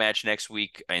tag match next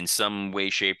week in some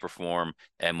way, shape, or form,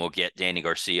 and we'll get Danny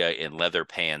Garcia in leather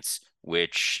pants,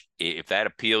 which, if that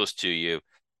appeals to you,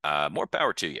 more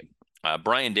power to you.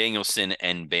 Bryan Danielson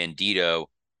and Bandito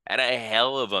had a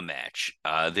hell of a match.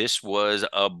 This was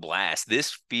a blast.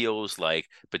 This feels like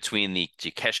between the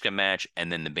Takeshita match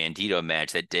and then the Bandito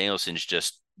match that Danielson's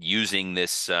just using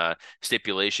this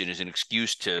stipulation as an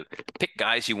excuse to pick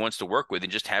guys he wants to work with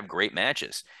and just have great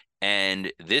matches.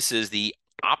 And this is the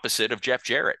opposite of Jeff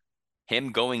Jarrett.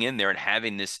 Him going in there and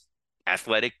having this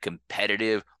athletic,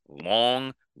 competitive,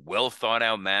 long, well thought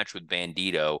out match with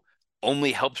Bandito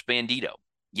only helps Bandito.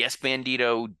 Yes,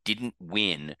 Bandito didn't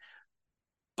win,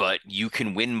 but you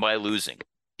can win by losing.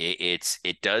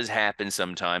 It does happen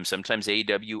sometimes. Sometimes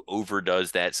AEW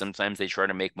overdoes that. Sometimes they try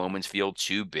to make moments feel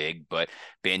too big, but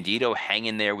Bandito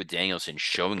hanging there with Danielson,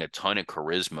 showing a ton of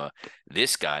charisma.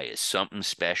 This guy is something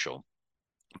special.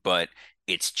 But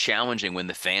it's challenging when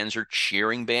the fans are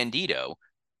cheering Bandito,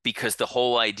 because the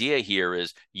whole idea here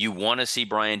is you want to see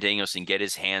Bryan Danielson get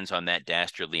his hands on that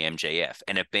dastardly MJF.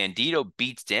 And if Bandito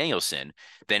beats Danielson,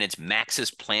 then it's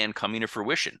Max's plan coming to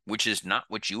fruition, which is not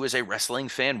what you as a wrestling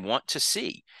fan want to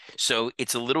see. So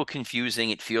it's a little confusing.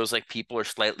 It feels like people are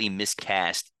slightly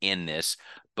miscast in this,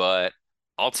 but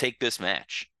I'll take this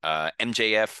match.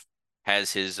 MJF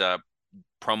has his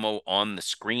promo on the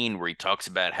screen where he talks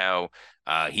about how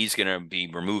he's going to be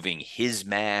removing his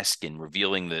mask and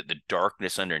revealing the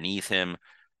darkness underneath him.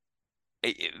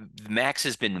 Max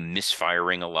has been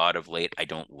misfiring a lot of late. I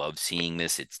don't love seeing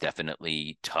this. It's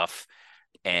definitely tough.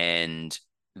 And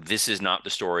this is not the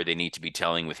story they need to be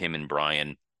telling with him and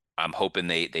Bryan. I'm hoping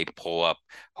they pull up,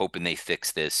 hoping they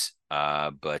fix this.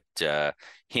 But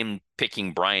him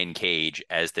picking Brian Cage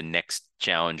as the next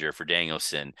challenger for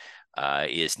Danielson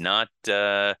is not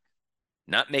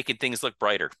making things look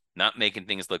brighter, not making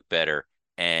things look better.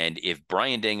 And if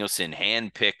Bryan Danielson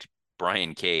handpicked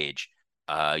Brian Cage,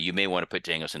 you may want to put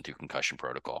Danielson through concussion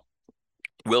protocol.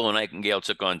 Willow Nightingale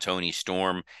took on Toni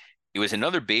Storm. It was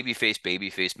another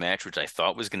babyface match, which I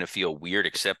thought was going to feel weird,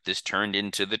 except this turned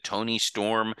into the Toni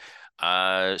Storm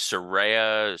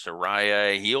Saraya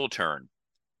heel turn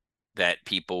that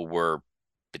people were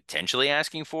potentially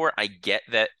asking for. I get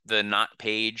that the Not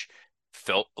Page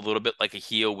felt a little bit like a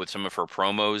heel with some of her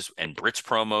promos and Britt's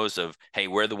promos of, hey,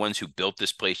 we're the ones who built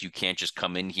this place. You can't just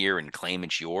come in here and claim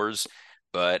it's yours.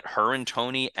 But her and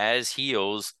Toni as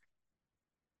heels,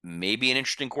 maybe an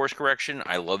interesting course correction.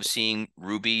 I love seeing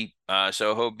Ruby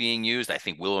Soho being used. I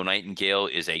think Willow Nightingale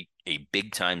is a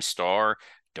big time star.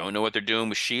 Don't know what they're doing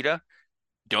with Sheeta.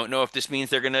 Don't know if this means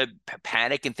they're going to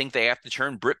panic and think they have to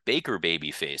turn Britt Baker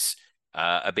babyface.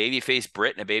 A babyface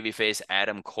Britt and a babyface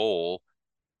Adam Cole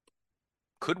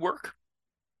could work,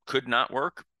 could not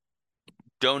work.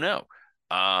 Don't know.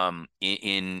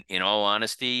 In all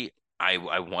honesty,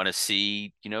 I want to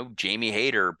see, Jamie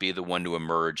Hayter be the one to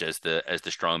emerge as the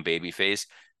strong babyface.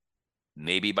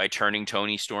 Maybe by turning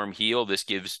Toni Storm heel, this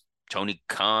gives Tony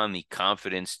Khan the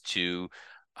confidence to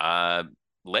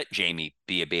let Jamie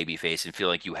be a babyface and feel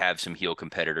like you have some heel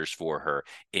competitors for her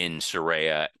in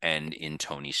Saraya and in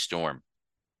Toni Storm.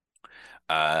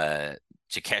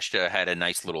 Takeshita had a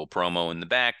nice little promo in the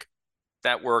back.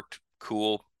 That worked.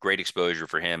 Cool. Great exposure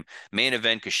for him. Main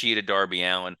event, Kushida, Darby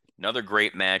Allin. Another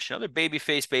great match. Another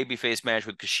babyface match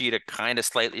with Kushida kind of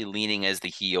slightly leaning as the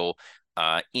heel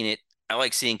in it. I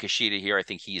like seeing Kushida here. I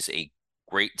think he's a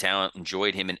great talent.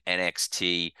 Enjoyed him in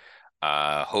NXT.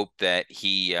 Hope that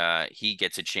he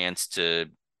gets a chance to,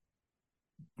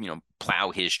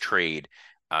 plow his trade,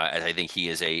 as I think he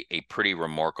is a pretty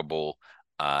remarkable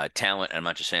talent. And I'm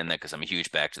not just saying that because I'm a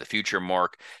huge Back to the Future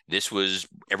mark. This was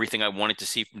everything I wanted to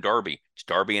see from Darby. It's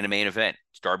Darby in a main event.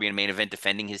 It's Darby in a main event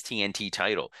defending his TNT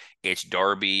title. It's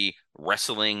Darby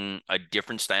wrestling a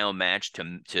different style match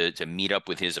to meet up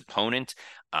with his opponent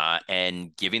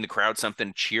and giving the crowd something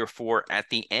to cheer for at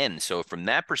the end. So from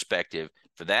that perspective,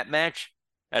 for that match,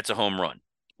 that's a home run.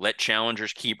 Let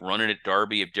challengers keep running at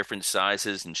Darby of different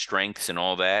sizes and strengths and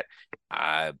all that.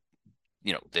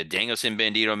 The Danielson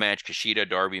Bandito match, Kushida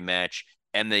Darby match,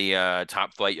 and the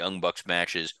Top Flight Young Bucks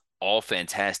matches, all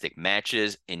fantastic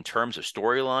matches in terms of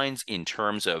storylines, in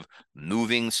terms of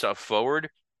moving stuff forward.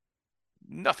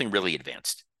 Nothing really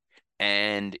advanced.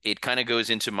 And it kind of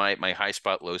goes into my high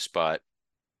spot, low spot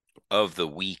of the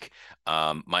week.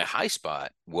 My high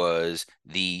spot was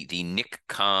the Nick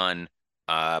Khan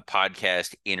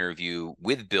podcast interview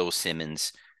with Bill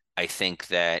Simmons. I think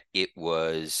that it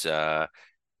was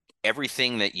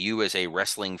everything that you as a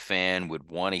wrestling fan would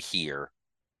want to hear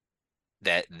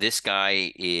that this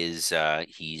guy is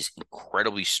he's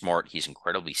incredibly smart, he's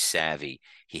incredibly savvy,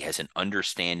 he has an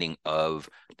understanding of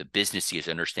the business, he has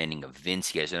an understanding of Vince,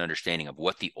 he has an understanding of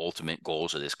what the ultimate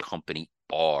goals of this company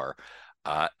are.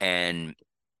 And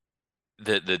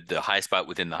the high spot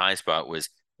within the high spot was,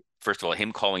 first of all,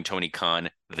 him calling Tony Khan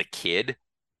the kid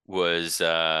was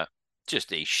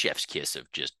just a chef's kiss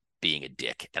of just being a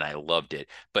dick, and I loved it.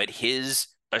 But his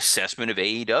assessment of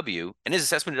AEW and his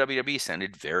assessment of WWE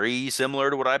sounded very similar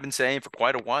to what I've been saying for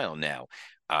quite a while now.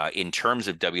 In terms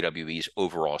of WWE's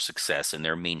overall success and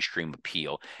their mainstream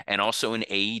appeal, and also in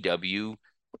AEW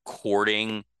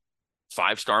courting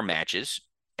 5-star matches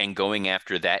and going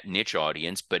after that niche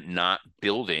audience, but not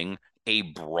building a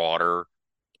broader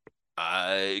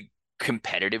uh,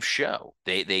 competitive show.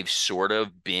 They've sort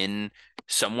of been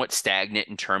somewhat stagnant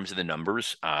in terms of the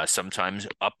numbers, sometimes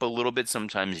up a little bit,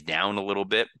 sometimes down a little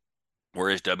bit,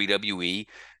 whereas WWE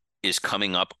is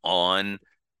coming up on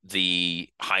the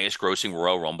highest grossing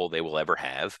Royal Rumble they will ever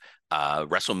have.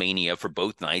 WrestleMania for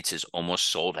both nights is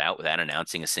almost sold out without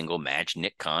announcing a single match.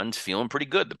 Nick Khan's feeling pretty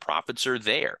good. The profits are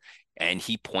there. And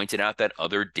he pointed out that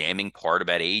other damning part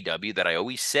about AEW that I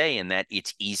always say, and that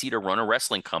it's easy to run a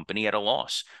wrestling company at a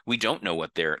loss. We don't know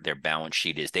what their balance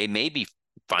sheet is. They may be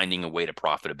finding a way to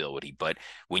profitability, but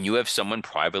when you have someone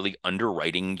privately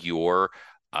underwriting your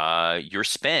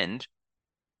spend,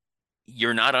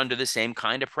 you're not under the same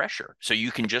kind of pressure. So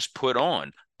you can just put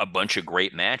on a bunch of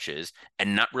great matches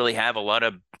and not really have a lot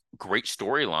of great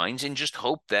storylines and just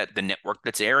hope that the network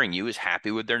that's airing you is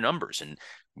happy with their numbers. And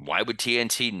why would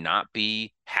TNT not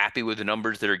be happy with the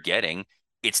numbers that are getting?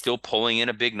 It's still pulling in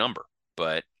a big number,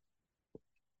 but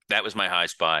that was my high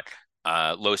spot.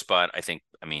 Low spot,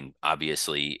 I mean,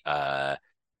 obviously,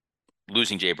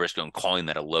 losing Jay Briscoe and calling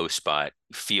that a low spot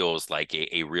feels like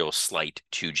a real slight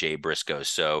to Jay Briscoe.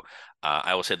 So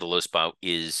I will say the low spot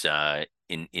is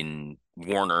in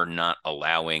Warner not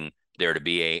allowing there to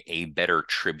be a better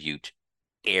tribute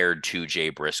aired to Jay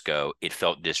Briscoe. It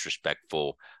felt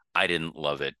disrespectful. I didn't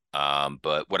love it.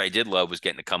 But what I did love was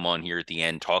getting to come on here at the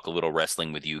end, talk a little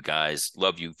wrestling with you guys.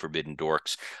 Love you, Forbidden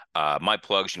Dorks. My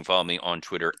plugs, you can follow me on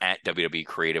Twitter at WWE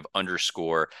Creative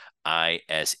 _ISH.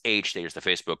 There's the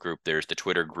Facebook group. There's the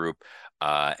Twitter group.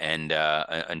 And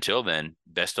until then,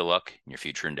 best of luck in your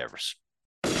future endeavors.